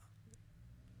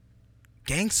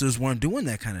 gangsters weren't doing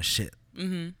that kind of shit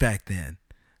back then.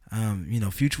 You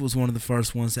know, Future was one of the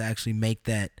first ones to actually make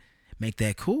that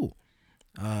cool.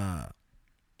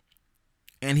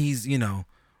 And he's, you know,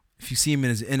 if you see him in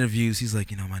his interviews, he's like,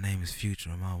 you know, my name is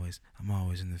Future. I'm always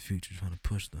in the future trying to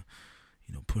push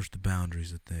the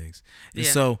boundaries of things. And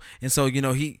so, you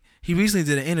know, he recently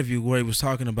did an interview where he was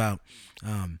talking about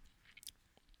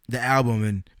the album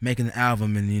and making the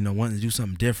album and, you know, wanting to do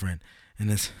something different.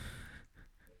 And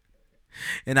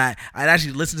I'd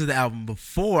actually listened to the album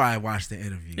before I watched the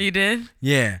interview. You did?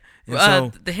 Yeah.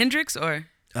 And the Hendrix or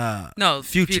no,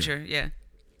 Future. Yeah.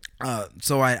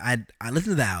 So I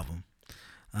listened to the album,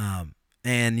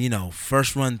 and you know,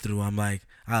 first run through, I'm like,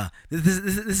 this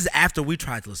is after we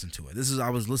tried to listen to it. I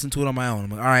was listening to it on my own.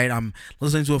 I'm like, all right, I'm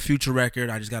listening to a Future record.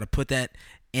 I just got to put that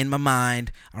in my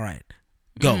mind. All right,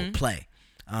 go play.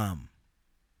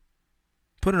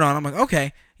 Put it on. I'm like,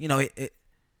 okay, you know,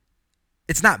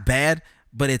 it's not bad,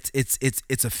 but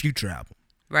it's a Future album,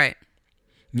 right?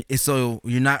 So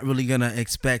you're not really gonna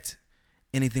expect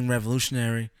anything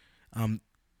revolutionary.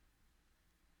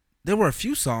 There were a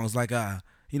few songs like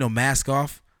you know, Mask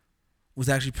Off was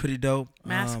actually pretty dope.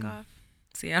 Mask Off.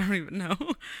 See, I don't even know.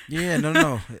 Yeah,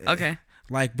 no. Okay.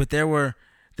 Like, but there were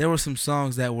some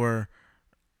songs that were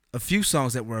a few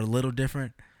songs that were a little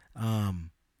different.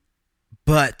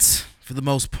 But for the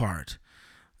most part,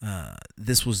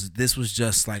 this was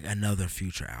just like another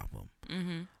Future album.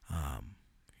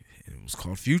 It was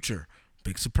called Future.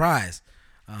 Big surprise.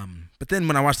 But then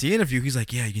when I watched the interview, he's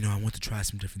like, yeah, you know, I want to try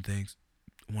some different things.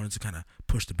 I wanted to kind of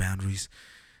push the boundaries.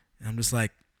 And I'm just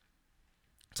like,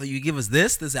 so you give us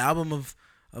this album of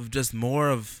just more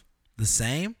of the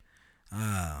same?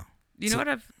 You know what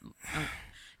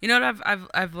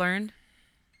I've learned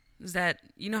is that,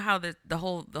 you know how the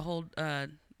whole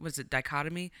was it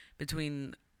dichotomy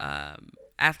between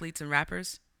athletes and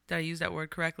rappers? Did I use that word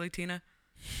correctly, Tina?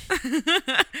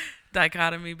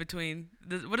 Dichotomy between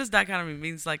what does dichotomy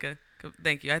means? Like a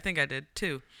thank you. I think I did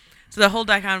too. So the whole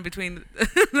dichotomy between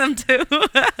them two.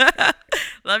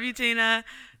 Love you, Tina.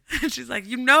 She's like,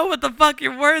 you know what the fuck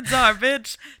your words are,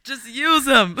 bitch. Just use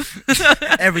them.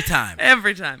 Every time.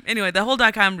 Anyway, the whole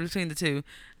dichotomy between the two,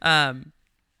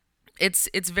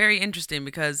 it's very interesting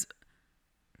because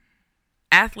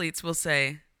athletes will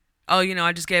say, oh, you know,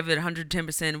 I just gave it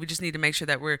 110%. We just need to make sure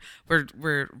that we're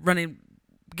running,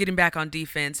 getting back on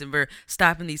defense, and we're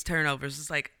stopping these turnovers. It's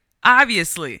like,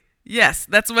 obviously, yes,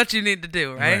 that's what you need to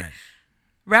do, right?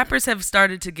 Rappers have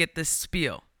started to get this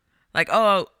spiel, like,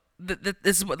 oh,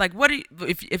 this is like, what are you,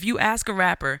 if you ask a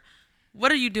rapper,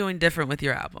 what are you doing different with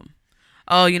your album?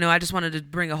 Oh, you know, I just wanted to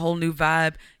bring a whole new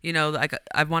vibe. You know, like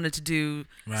I wanted to do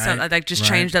something, like just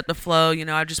changed up the flow. You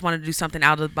know, I just wanted to do something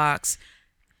out of the box.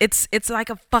 It's like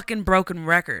a fucking broken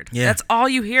record. Yeah. That's all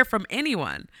you hear from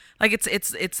anyone. Like it's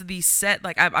the set.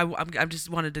 Like I just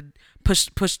wanted to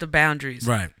push the boundaries.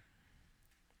 Right.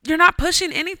 You're not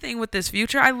pushing anything with this,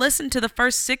 Future. I listened to the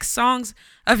first 6 songs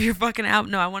of your fucking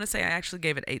album. No, I want to say I actually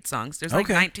gave it 8 songs. There's like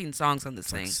 19 songs on this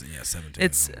thing. Yeah, 17.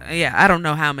 It's I don't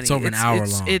know how many. It's over an hour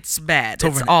long. It's bad. It's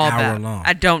over all an hour bad. long.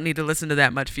 I don't need to listen to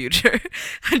that much Future.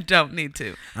 I don't need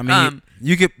to. I mean,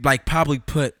 you could like probably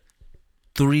put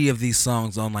 3 of these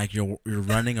songs on like your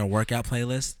running or workout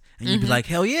playlist, and you'd be like,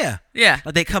 hell yeah. Yeah.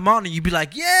 Like they come on and you'd be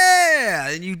like, yeah,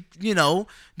 and you know,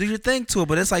 do your thing to it.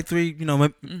 But it's like 3, you know,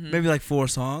 maybe like 4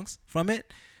 songs from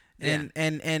it, and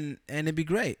it'd be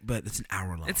great. But it's an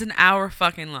hour long. It's an hour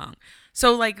fucking long.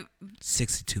 So like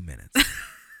 62 minutes.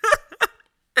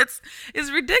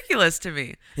 It's ridiculous to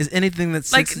me. Is anything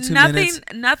that's like 62 minutes?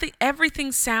 Nothing.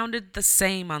 Everything sounded the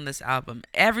same on this album.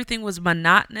 Everything was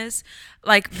monotonous.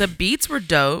 Like the beats were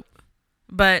dope,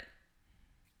 but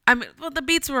I mean, well, the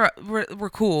beats were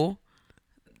cool.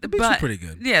 The beats were pretty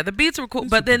good. Yeah, the beats were cool.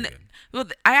 But then, well,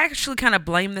 I actually kind of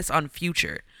blame this on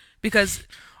Future because.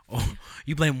 Oh,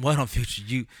 you blame what on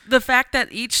Future? The fact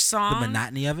that each song, the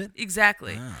monotony of it,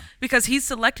 exactly, because he's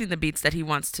selecting the beats that he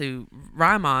wants to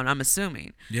rhyme on. I'm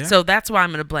assuming, yeah. So that's why I'm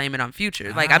going to blame it on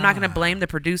Future. Like I'm not going to blame the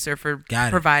producer for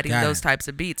providing those types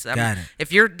of beats.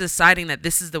 If you're deciding that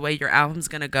this is the way your album's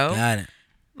going to go,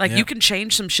 like you can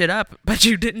change some shit up, but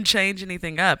you didn't change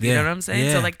anything up. You know what I'm saying?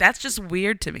 Yeah. So like that's just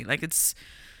weird to me. Like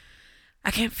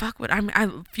I can't fuck with.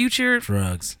 Future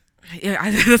drugs. Yeah,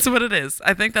 that's what it is.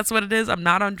 I think that's what it is. I'm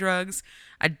not on drugs.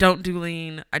 I don't do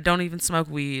lean. I don't even smoke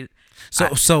weed.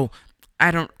 So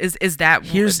I don't. Is that?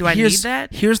 Do I need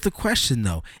that? Here's the question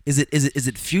though: is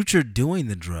it Future doing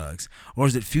the drugs, or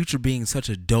is it Future being such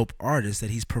a dope artist that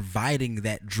he's providing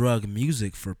that drug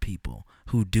music for people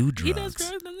who do drugs? He does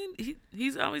drugs, doesn't he?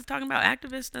 He's always talking about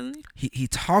activists, doesn't he? He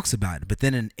talks about it, but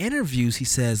then in interviews he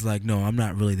says like, no, I'm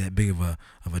not really that big of a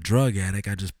drug addict.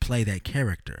 I just play that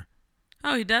character.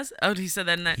 Oh, he does. Oh, he said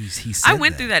that in that. He said I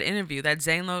went that. through that interview, that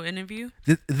Zane Lowe interview.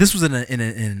 This was in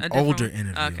an A older different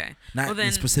one? interview. Okay. Not Well,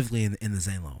 then- specifically in the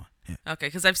Zane Lowe one. Yeah. Okay,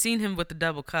 because I've seen him with the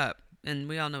double cup, and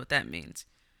we all know what that means.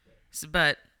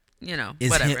 But Is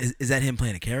whatever. is that him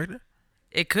playing a character?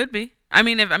 It could be. I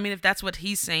mean, if that's what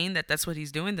he's saying, that's what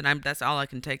he's doing, then that's all I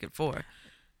can take it for.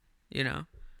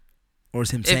 Or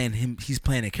is him saying he's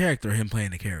playing a character or him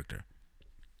playing a character?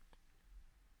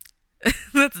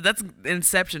 that's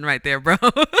Inception right there, bro.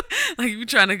 Like you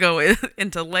trying to go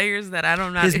into layers that I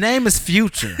don't know. His name is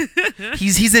Future.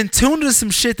 he's in tune to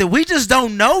some shit that we just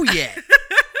don't know yet.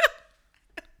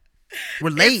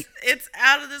 We're late. It's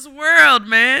out of this world,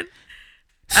 man.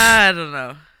 I don't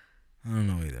know. I don't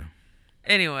know either.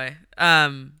 Anyway,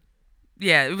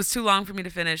 yeah, it was too long for me to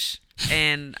finish,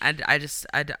 and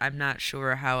I'm not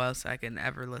sure how else I can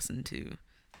ever listen to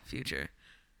Future.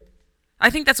 I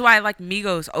think that's why I like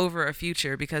Migos over a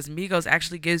Future, because Migos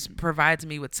actually provides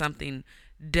me with something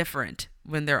different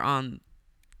when they're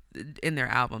in their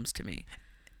albums to me.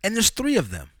 And there's 3 of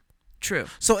them. True.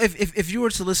 So if you were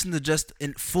to listen to just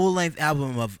a full length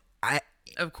album of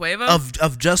Quavo?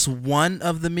 of just one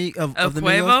of the of the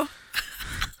Quavo? Migos.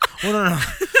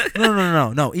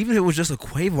 Well, no. Even if it was just a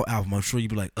Quavo album, I'm sure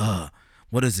you'd be like,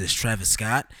 what is this, Travis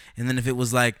Scott? And then if it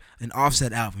was like an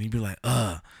Offset album, you'd be like,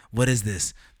 what is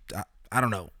this? I don't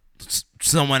know,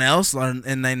 someone else.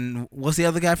 And then what's the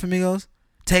other guy from Migos?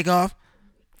 Takeoff.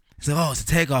 He's like, oh, it's a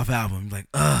Takeoff album. You're like,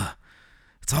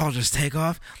 it's all just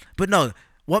Takeoff. But no,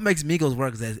 what makes Migos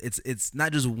work is that it's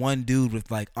not just one dude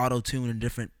with like auto-tune and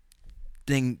different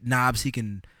knobs he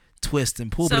can twist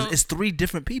and pull, but it's 3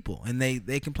 different people, and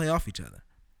they can play off each other.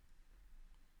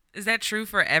 Is that true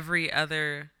for every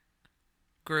other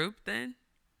group then?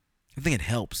 I think it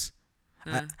helps.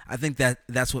 I think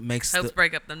that's what makes helps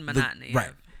break up the monotony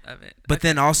right. of it. But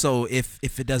then also, if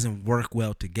it doesn't work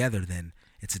well together, then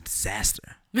it's a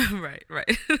disaster. Right.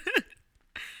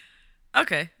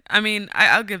 Okay. I mean,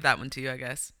 I'll give that one to you, I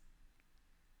guess.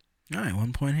 All right,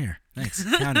 1 point here. Thanks.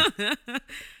 Count it.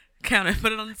 Count it.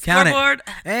 Put it on the Count scoreboard.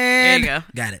 And there you go.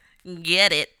 Got it.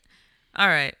 Get it. All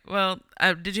right. Well,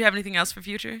 did you have anything else for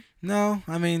Future? No,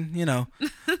 I mean,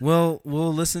 we'll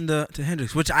listen to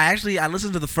Hendrix, which I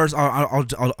listened to the first.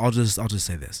 I'll just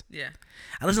say this. Yeah.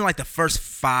 I listened to like the first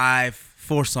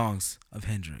 4 songs of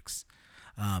Hendrix,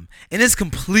 and it's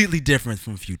completely different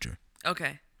from Future.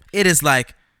 Okay. It is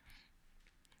like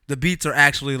the beats are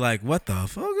actually like, what the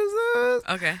fuck is this?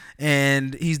 Okay.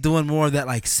 And he's doing more of that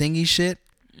like singy shit.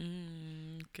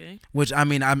 Okay. Which I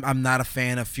mean, I'm not a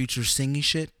fan of Future singy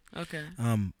shit. Okay.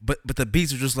 But the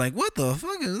beats are just like, what the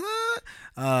fuck is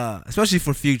that? Especially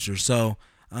for Future. So,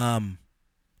 I'll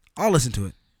listen to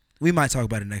it. We might talk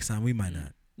about it next time. We might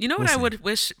not. You know what I would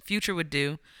wish Future would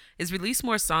do is release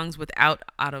more songs without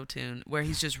auto-tune, where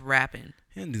he's just rapping.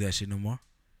 He don't do that shit no more.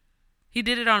 He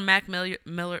did it on Mac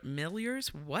Miller's.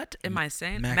 What am I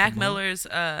saying? Mac Mac and Miller? Miller's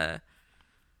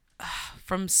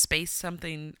from Space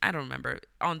something. I don't remember.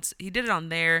 He did it on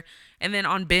there, and then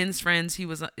on Ben's Friends, he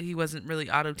wasn't really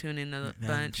auto-tuning a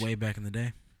bunch. Way back in the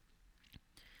day.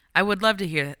 I would love to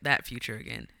hear that Future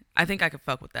again. I think I could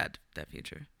fuck with that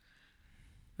Future.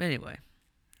 But anyway.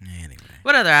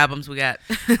 What other albums we got?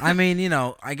 I mean,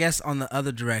 I guess on the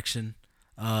other direction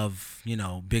of,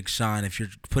 Big Sean, if you're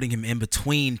putting him in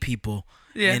between people,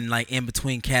 in like in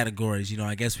between categories,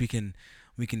 I guess we can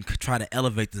try to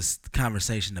elevate this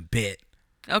conversation a bit.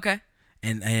 Okay.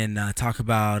 And talk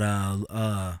about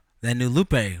that new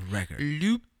Lupe record.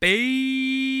 Lupe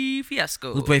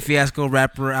Fiasco. Lupe Fiasco,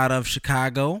 rapper out of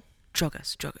Chicago. Drug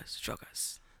us.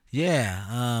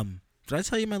 Yeah. Did I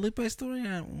tell you my Lupe story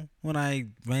when I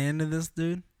ran into this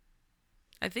dude?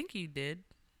 I think you did.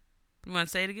 You want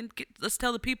to say it again? Let's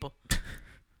tell the people.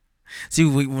 See,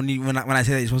 when I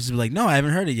say that, you're supposed to be like, no, I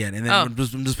haven't heard it yet, and then I'm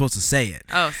just supposed to say it.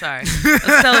 Oh, sorry.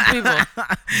 Let's tell the people.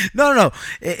 No.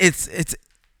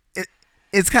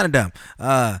 It's kind of dumb.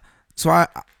 So I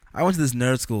went to this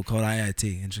nerd school called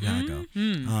IIT in Chicago,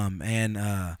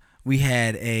 and we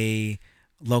had a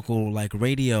local like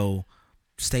radio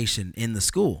station in the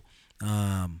school,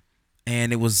 and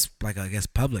it was like, I guess,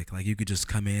 public. Like you could just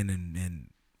come in and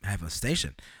have a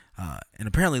station, and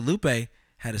apparently Lupe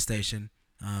had a station.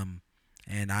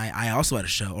 And I also had a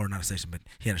show, or not a station, but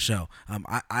he had a show.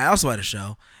 I also had a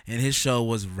show, and his show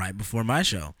was right before my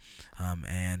show.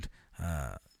 And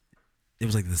it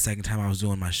was like the second time I was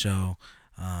doing my show,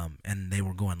 and they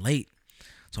were going late.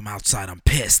 So I'm outside, I'm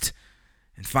pissed.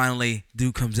 And finally,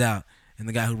 dude comes out, and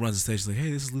the guy who runs the stage is like,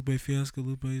 hey, this is Lupe Fiasco,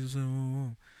 Lupe.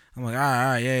 I'm like, all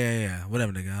right, yeah.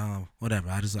 Whatever, nigga. Whatever.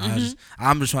 I'm just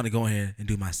trying to go in here and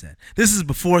do my set. This is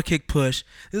before Kick Push.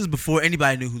 This is before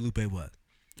anybody knew who Lupe was.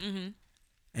 Mm-hmm.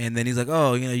 And then he's like,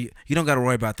 oh, you don't got to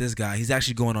worry about this guy. He's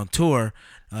actually going on tour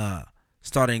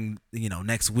starting,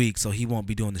 next week, so he won't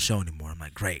be doing the show anymore. I'm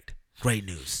like, great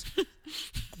news.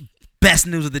 Best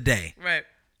news of the day. Right.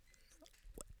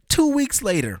 2 weeks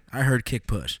later, I heard Kick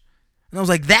Push. And I was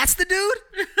like, that's the dude?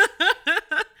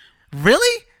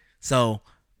 Really? So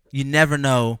you never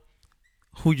know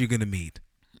who you're going to meet.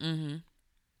 Mm-hmm.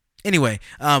 Anyway.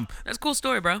 That's a cool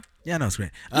story, bro. Yeah, I know, it's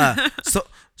great.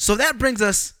 So that brings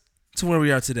us to where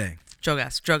we are today.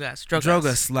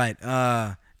 Drogas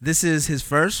Light. This is his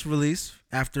first release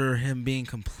after him being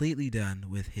completely done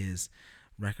with his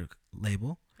record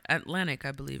label. Atlantic,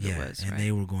 I believe it was. And right?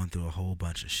 they were going through a whole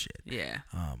bunch of shit. Yeah.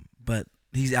 But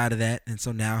he's out of that, and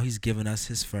so now he's given us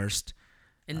his first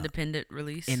independent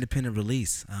release.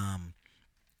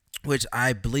 Which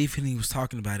I believe when he was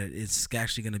talking about it, it's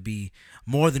actually going to be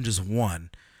more than just one.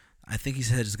 I think he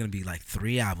said it's going to be like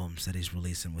 3 albums that he's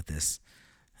releasing with this.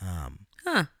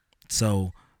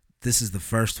 So this is the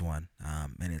first one,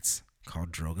 and it's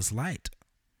called Drogas Light.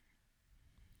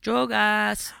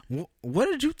 Drogas. What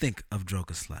did you think of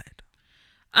Drogas Light?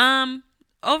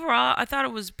 Overall, I thought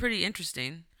it was pretty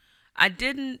interesting.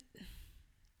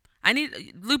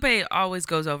 Lupe always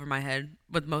goes over my head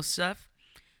with most stuff,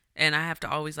 and I have to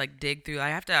always like dig through. I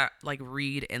have to like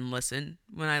read and listen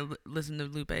when I listen to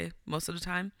Lupe most of the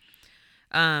time.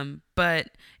 But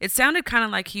it sounded kind of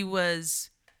like he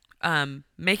was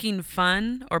making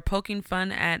fun or poking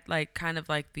fun at like kind of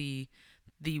like the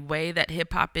way that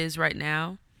hip hop is right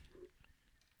now,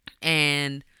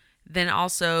 and then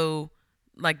also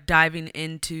like diving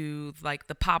into like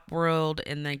the pop world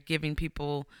and then giving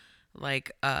people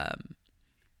like the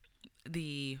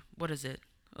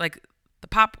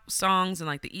pop songs and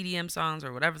like the EDM songs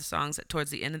or whatever the songs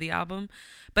towards the end of the album.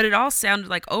 But it all sounded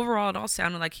like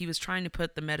he was trying to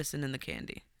put the medicine in the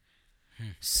candy.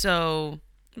 So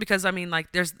because I mean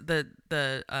like there's the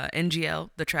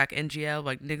NGL, the track NGL,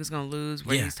 like Niggas Gonna Lose,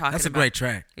 where he's talking that's a about, great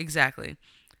track. Exactly.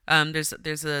 There's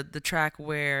the track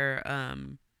where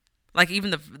like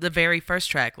even the very first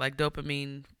track, like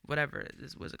Dopamine, whatever it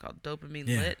is, what's it called? Dopamine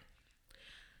Lit.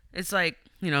 It's like,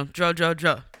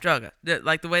 droga.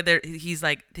 Like the way he's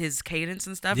like his cadence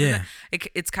and stuff. Yeah.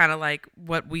 It's kind of like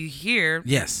what we hear.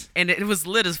 Yes. And it was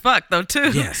lit as fuck though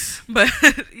too. Yes. But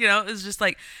it's just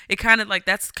like it kind of like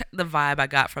that's the vibe I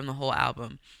got from the whole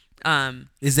album.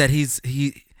 Is that he's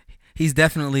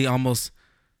definitely almost,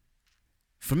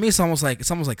 for me it's almost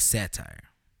like satire.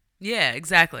 Yeah,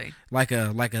 exactly. Like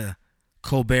a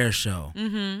Colbert show.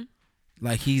 Mm-hmm.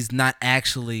 Like he's not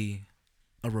actually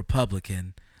a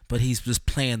Republican, but he's just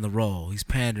playing the role. He's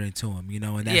pandering to him,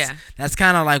 and that's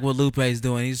kind of like what Lupe is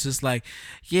doing. He's just like,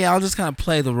 I'll just kind of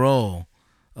play the role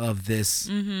of this,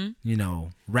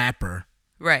 rapper.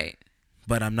 Right.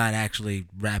 But I'm not actually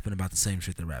rapping about the same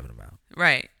shit they're rapping about.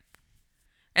 Right.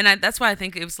 And that's why I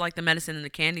think it was like the medicine and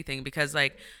the candy thing, because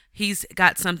like he's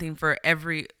got something for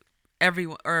every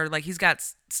or like he's got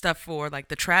stuff for like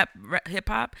the trap hip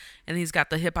hop, and he's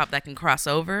got the hip hop that can cross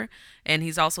over, and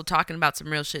he's also talking about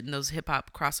some real shit in those hip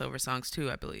hop crossover songs too,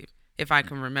 I believe, if I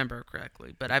can remember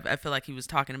correctly. But I feel like he was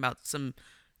talking about some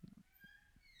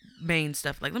main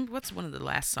stuff. Like, what's one of the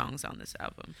last songs on this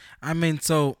album? I mean,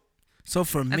 so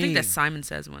for me, I think that Simon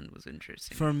Says one was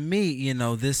interesting. For me,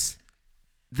 this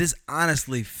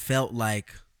honestly felt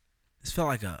like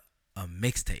a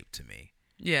mixtape to me.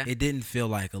 Yeah. It didn't feel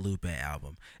like a Lupe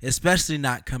album, especially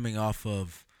not coming off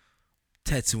of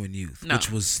Tetsuin Youth, no.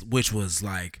 which was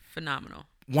like phenomenal,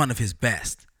 one of his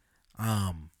best.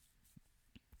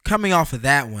 Coming off of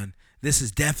that one, this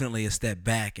is definitely a step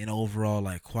back in overall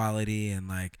like quality and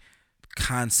like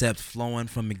concept flowing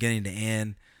from beginning to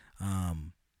end.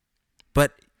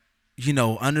 But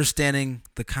understanding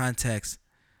the context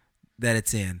that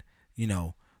it's in,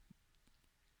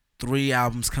 3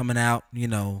 albums coming out.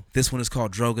 This one is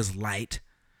called Drogas Light.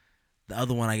 The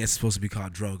other one, I guess, is supposed to be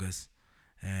called Drogas.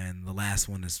 And the last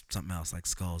one is something else, like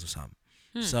Skulls or something.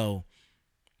 So,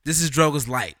 this is Drogas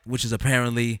Light, which is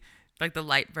apparently... like the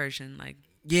light version, like...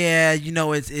 Yeah,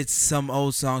 it's some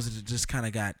old songs that just kind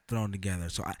of got thrown together.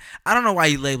 So, I don't know why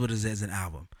you labeled it as an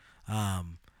album. I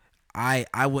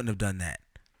wouldn't have done that.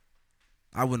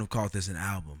 I wouldn't have called this an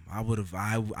album. I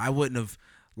wouldn't have,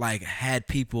 like, had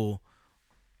people...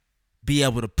 be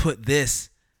able to put this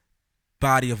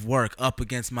body of work up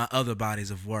against my other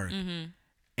bodies of work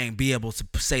and be able to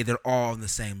say they're all on the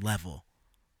same level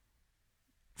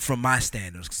from my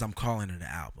standards, because I'm calling it an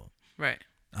album. Right.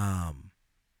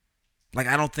 Like,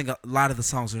 I don't think a lot of the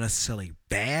songs are necessarily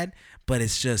bad, but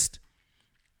it's just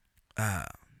I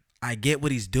get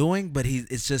what he's doing, but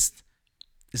it's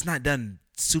not done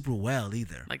super well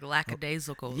either. Like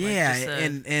lackadaisical. Yeah,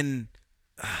 like and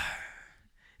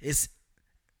it's.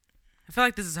 I feel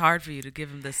like this is hard for you to give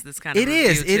him this kind of It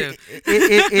is. review, too.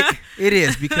 It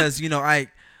is, because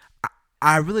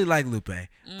I really like Lupe.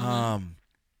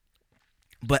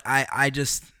 But I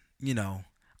just,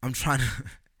 I'm trying to.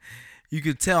 You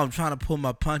could tell I'm trying to pull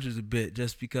my punches a bit,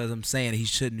 just because I'm saying he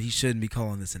shouldn't be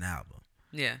calling this an album.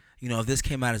 Yeah. If this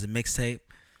came out as a mixtape,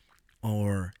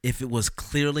 or if it was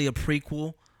clearly a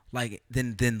prequel, like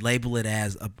then label it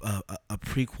as a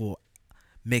prequel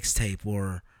mixtape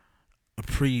or a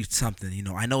pre something.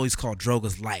 I know he's called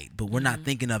Droga's Light, but we're not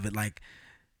thinking of it like.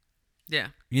 Yeah.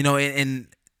 And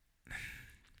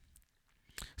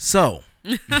so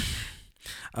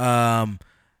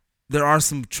there are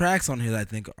some tracks on here that I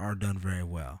think are done very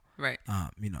well. Right.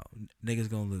 Niggas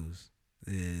Gonna Lose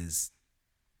is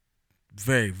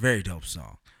very, very dope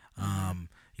song.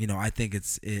 I think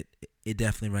it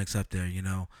definitely ranks up there.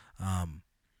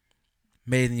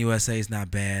 Made in USA is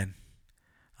not bad.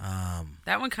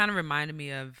 That one kind of reminded me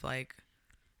of like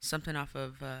something off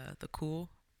of The Cool.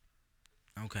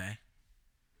 Okay.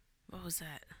 What was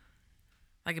that?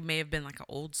 Like, it may have been like an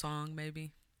old song,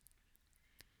 maybe.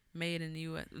 Made in the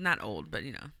U.S. Not old, but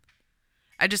it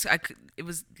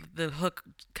was the hook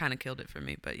kind of killed it for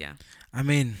me. But yeah. I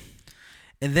mean,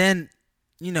 and then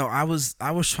I was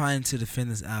trying to defend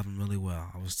this album really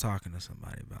well. I was talking to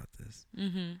somebody about this,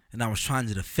 and I was trying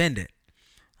to defend it.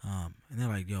 And they're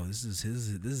like, "Yo, this is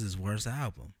his worst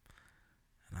album,"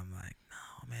 and I'm like,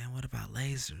 "No, man. What about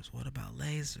Lasers? What about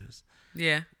Lasers?"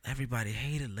 Yeah. Everybody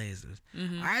hated Lasers.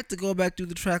 I had to go back through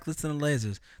the track list on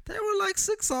Lasers. There were like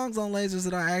 6 songs on Lasers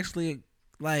that I actually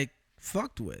like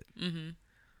fucked with. Then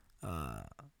I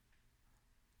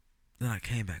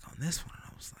came back on this one and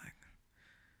I was like,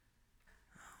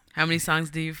 how many songs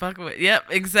do you fuck with? Yep,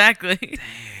 exactly.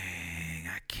 dang,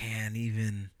 I can't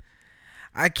even,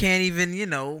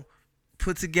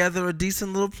 put together a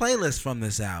decent little playlist from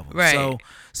this album. Right.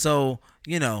 So,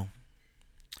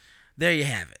 there you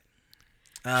have it.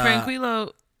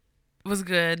 Tranquilo was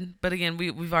good, but again,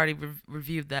 we've already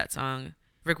reviewed that song.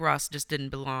 Rick Ross just didn't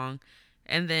belong.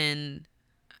 And then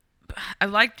I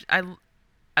liked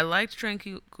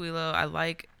Tranquilo. I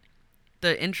like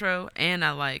the intro, and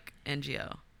I like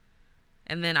NGL.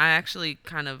 And then I actually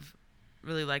kind of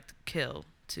really liked Kill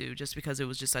too, just because it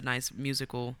was just a nice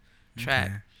musical track.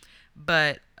 Okay.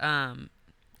 But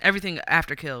everything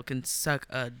after Kill can suck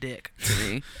a dick to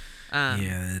me.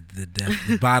 Yeah,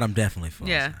 the bottom definitely falls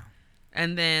Yeah. out.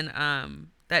 And then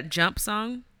that Jump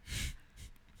song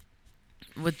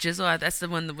with Jizzle, that's the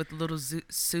one with Little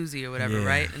Susie or whatever, Yeah.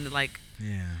 right? And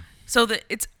Yeah. so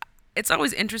it's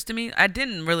always interesting to me. I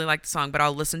didn't really like the song, but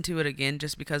I'll listen to it again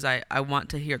just because I want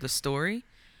to hear the story.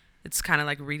 It's kind of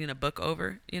like reading a book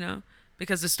over,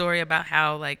 because the story about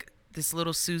how like this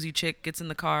little Susie chick gets in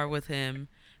the car with him,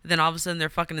 then all of a sudden they're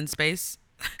fucking in space.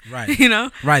 Right.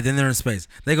 Right, then they're in space.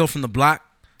 They go from the block,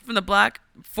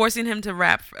 forcing him to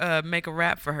rap, make a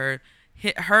rap for her.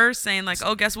 Her saying like,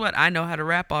 "Oh, guess what? I know how to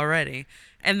rap already."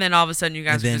 And then all of a sudden, you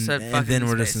guys just said, "Fucking." And then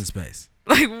we're space. just in space.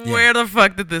 Like, where the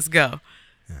fuck did this go?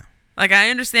 Yeah. Like,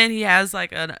 I understand he has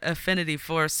like an affinity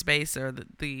for space or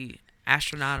the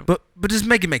astronaut. But just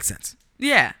make it make sense.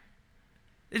 Yeah,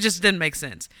 it just didn't make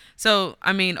sense. So,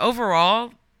 I mean,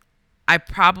 overall, I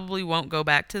probably won't go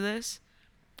back to this.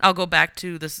 I'll go back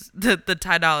to the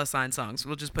Ty Dolla $ign songs.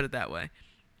 We'll just put it that way,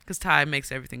 because Ty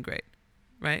makes everything great,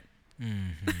 right?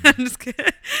 Mm-hmm. I'm just kidding.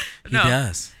 He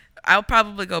does. I'll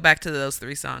probably go back to those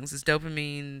 3 songs. It's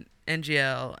Dopamine,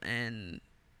 NGL, and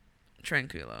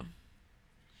Tranquilo.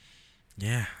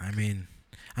 Yeah, I mean,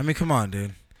 come on,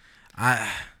 dude.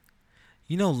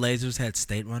 Lasers had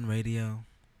State Run Radio,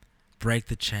 Break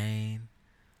the Chain,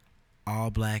 All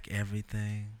Black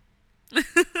Everything,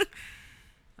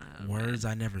 Words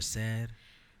I Never Said.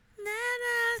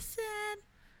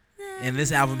 And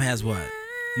this album has what?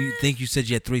 You think you said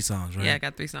you had 3 songs, right? Yeah, I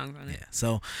got 3 songs on it.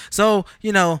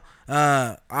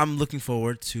 Yeah. I'm looking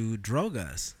forward to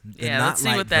Drogas. Let's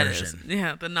see what that is.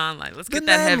 Yeah, the non-light. Let's get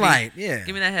that heavy. Non-light, yeah.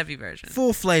 Give me that heavy version.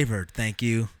 Full flavored, thank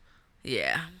you.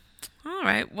 Yeah. All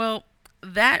right. Well,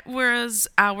 that was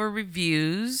our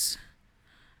reviews.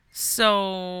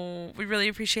 So we really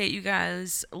appreciate you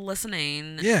guys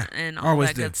listening. Yeah, and all always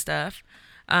that do. good stuff.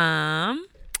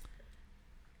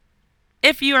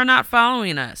 If you are not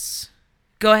following us,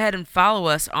 Go ahead and follow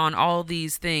us on all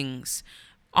these things.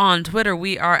 On Twitter,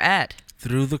 we are at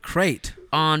Through the Crate.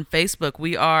 On Facebook,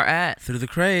 we are at Through the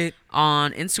Crate.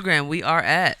 On Instagram, we are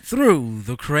at Through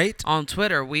the Crate. On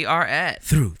Twitter, we are at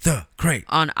Through the Crate.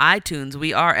 On iTunes,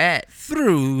 we are at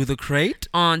Through the Crate.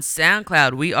 On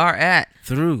SoundCloud, we are at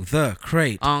Through the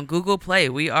Crate. On Google Play,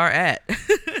 we are at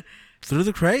Through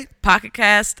the Crate. Pocket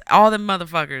Cast, all them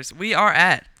motherfuckers, we are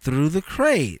at Through the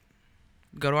Crate.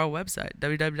 Go to our website,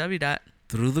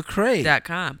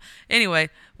 throughthecrate.com. Anyway,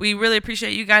 we really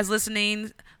appreciate you guys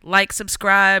listening. Like,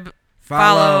 subscribe,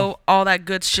 Follow, all that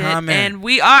good shit. comment. And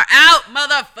we are out,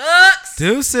 motherfucks!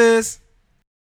 Deuces.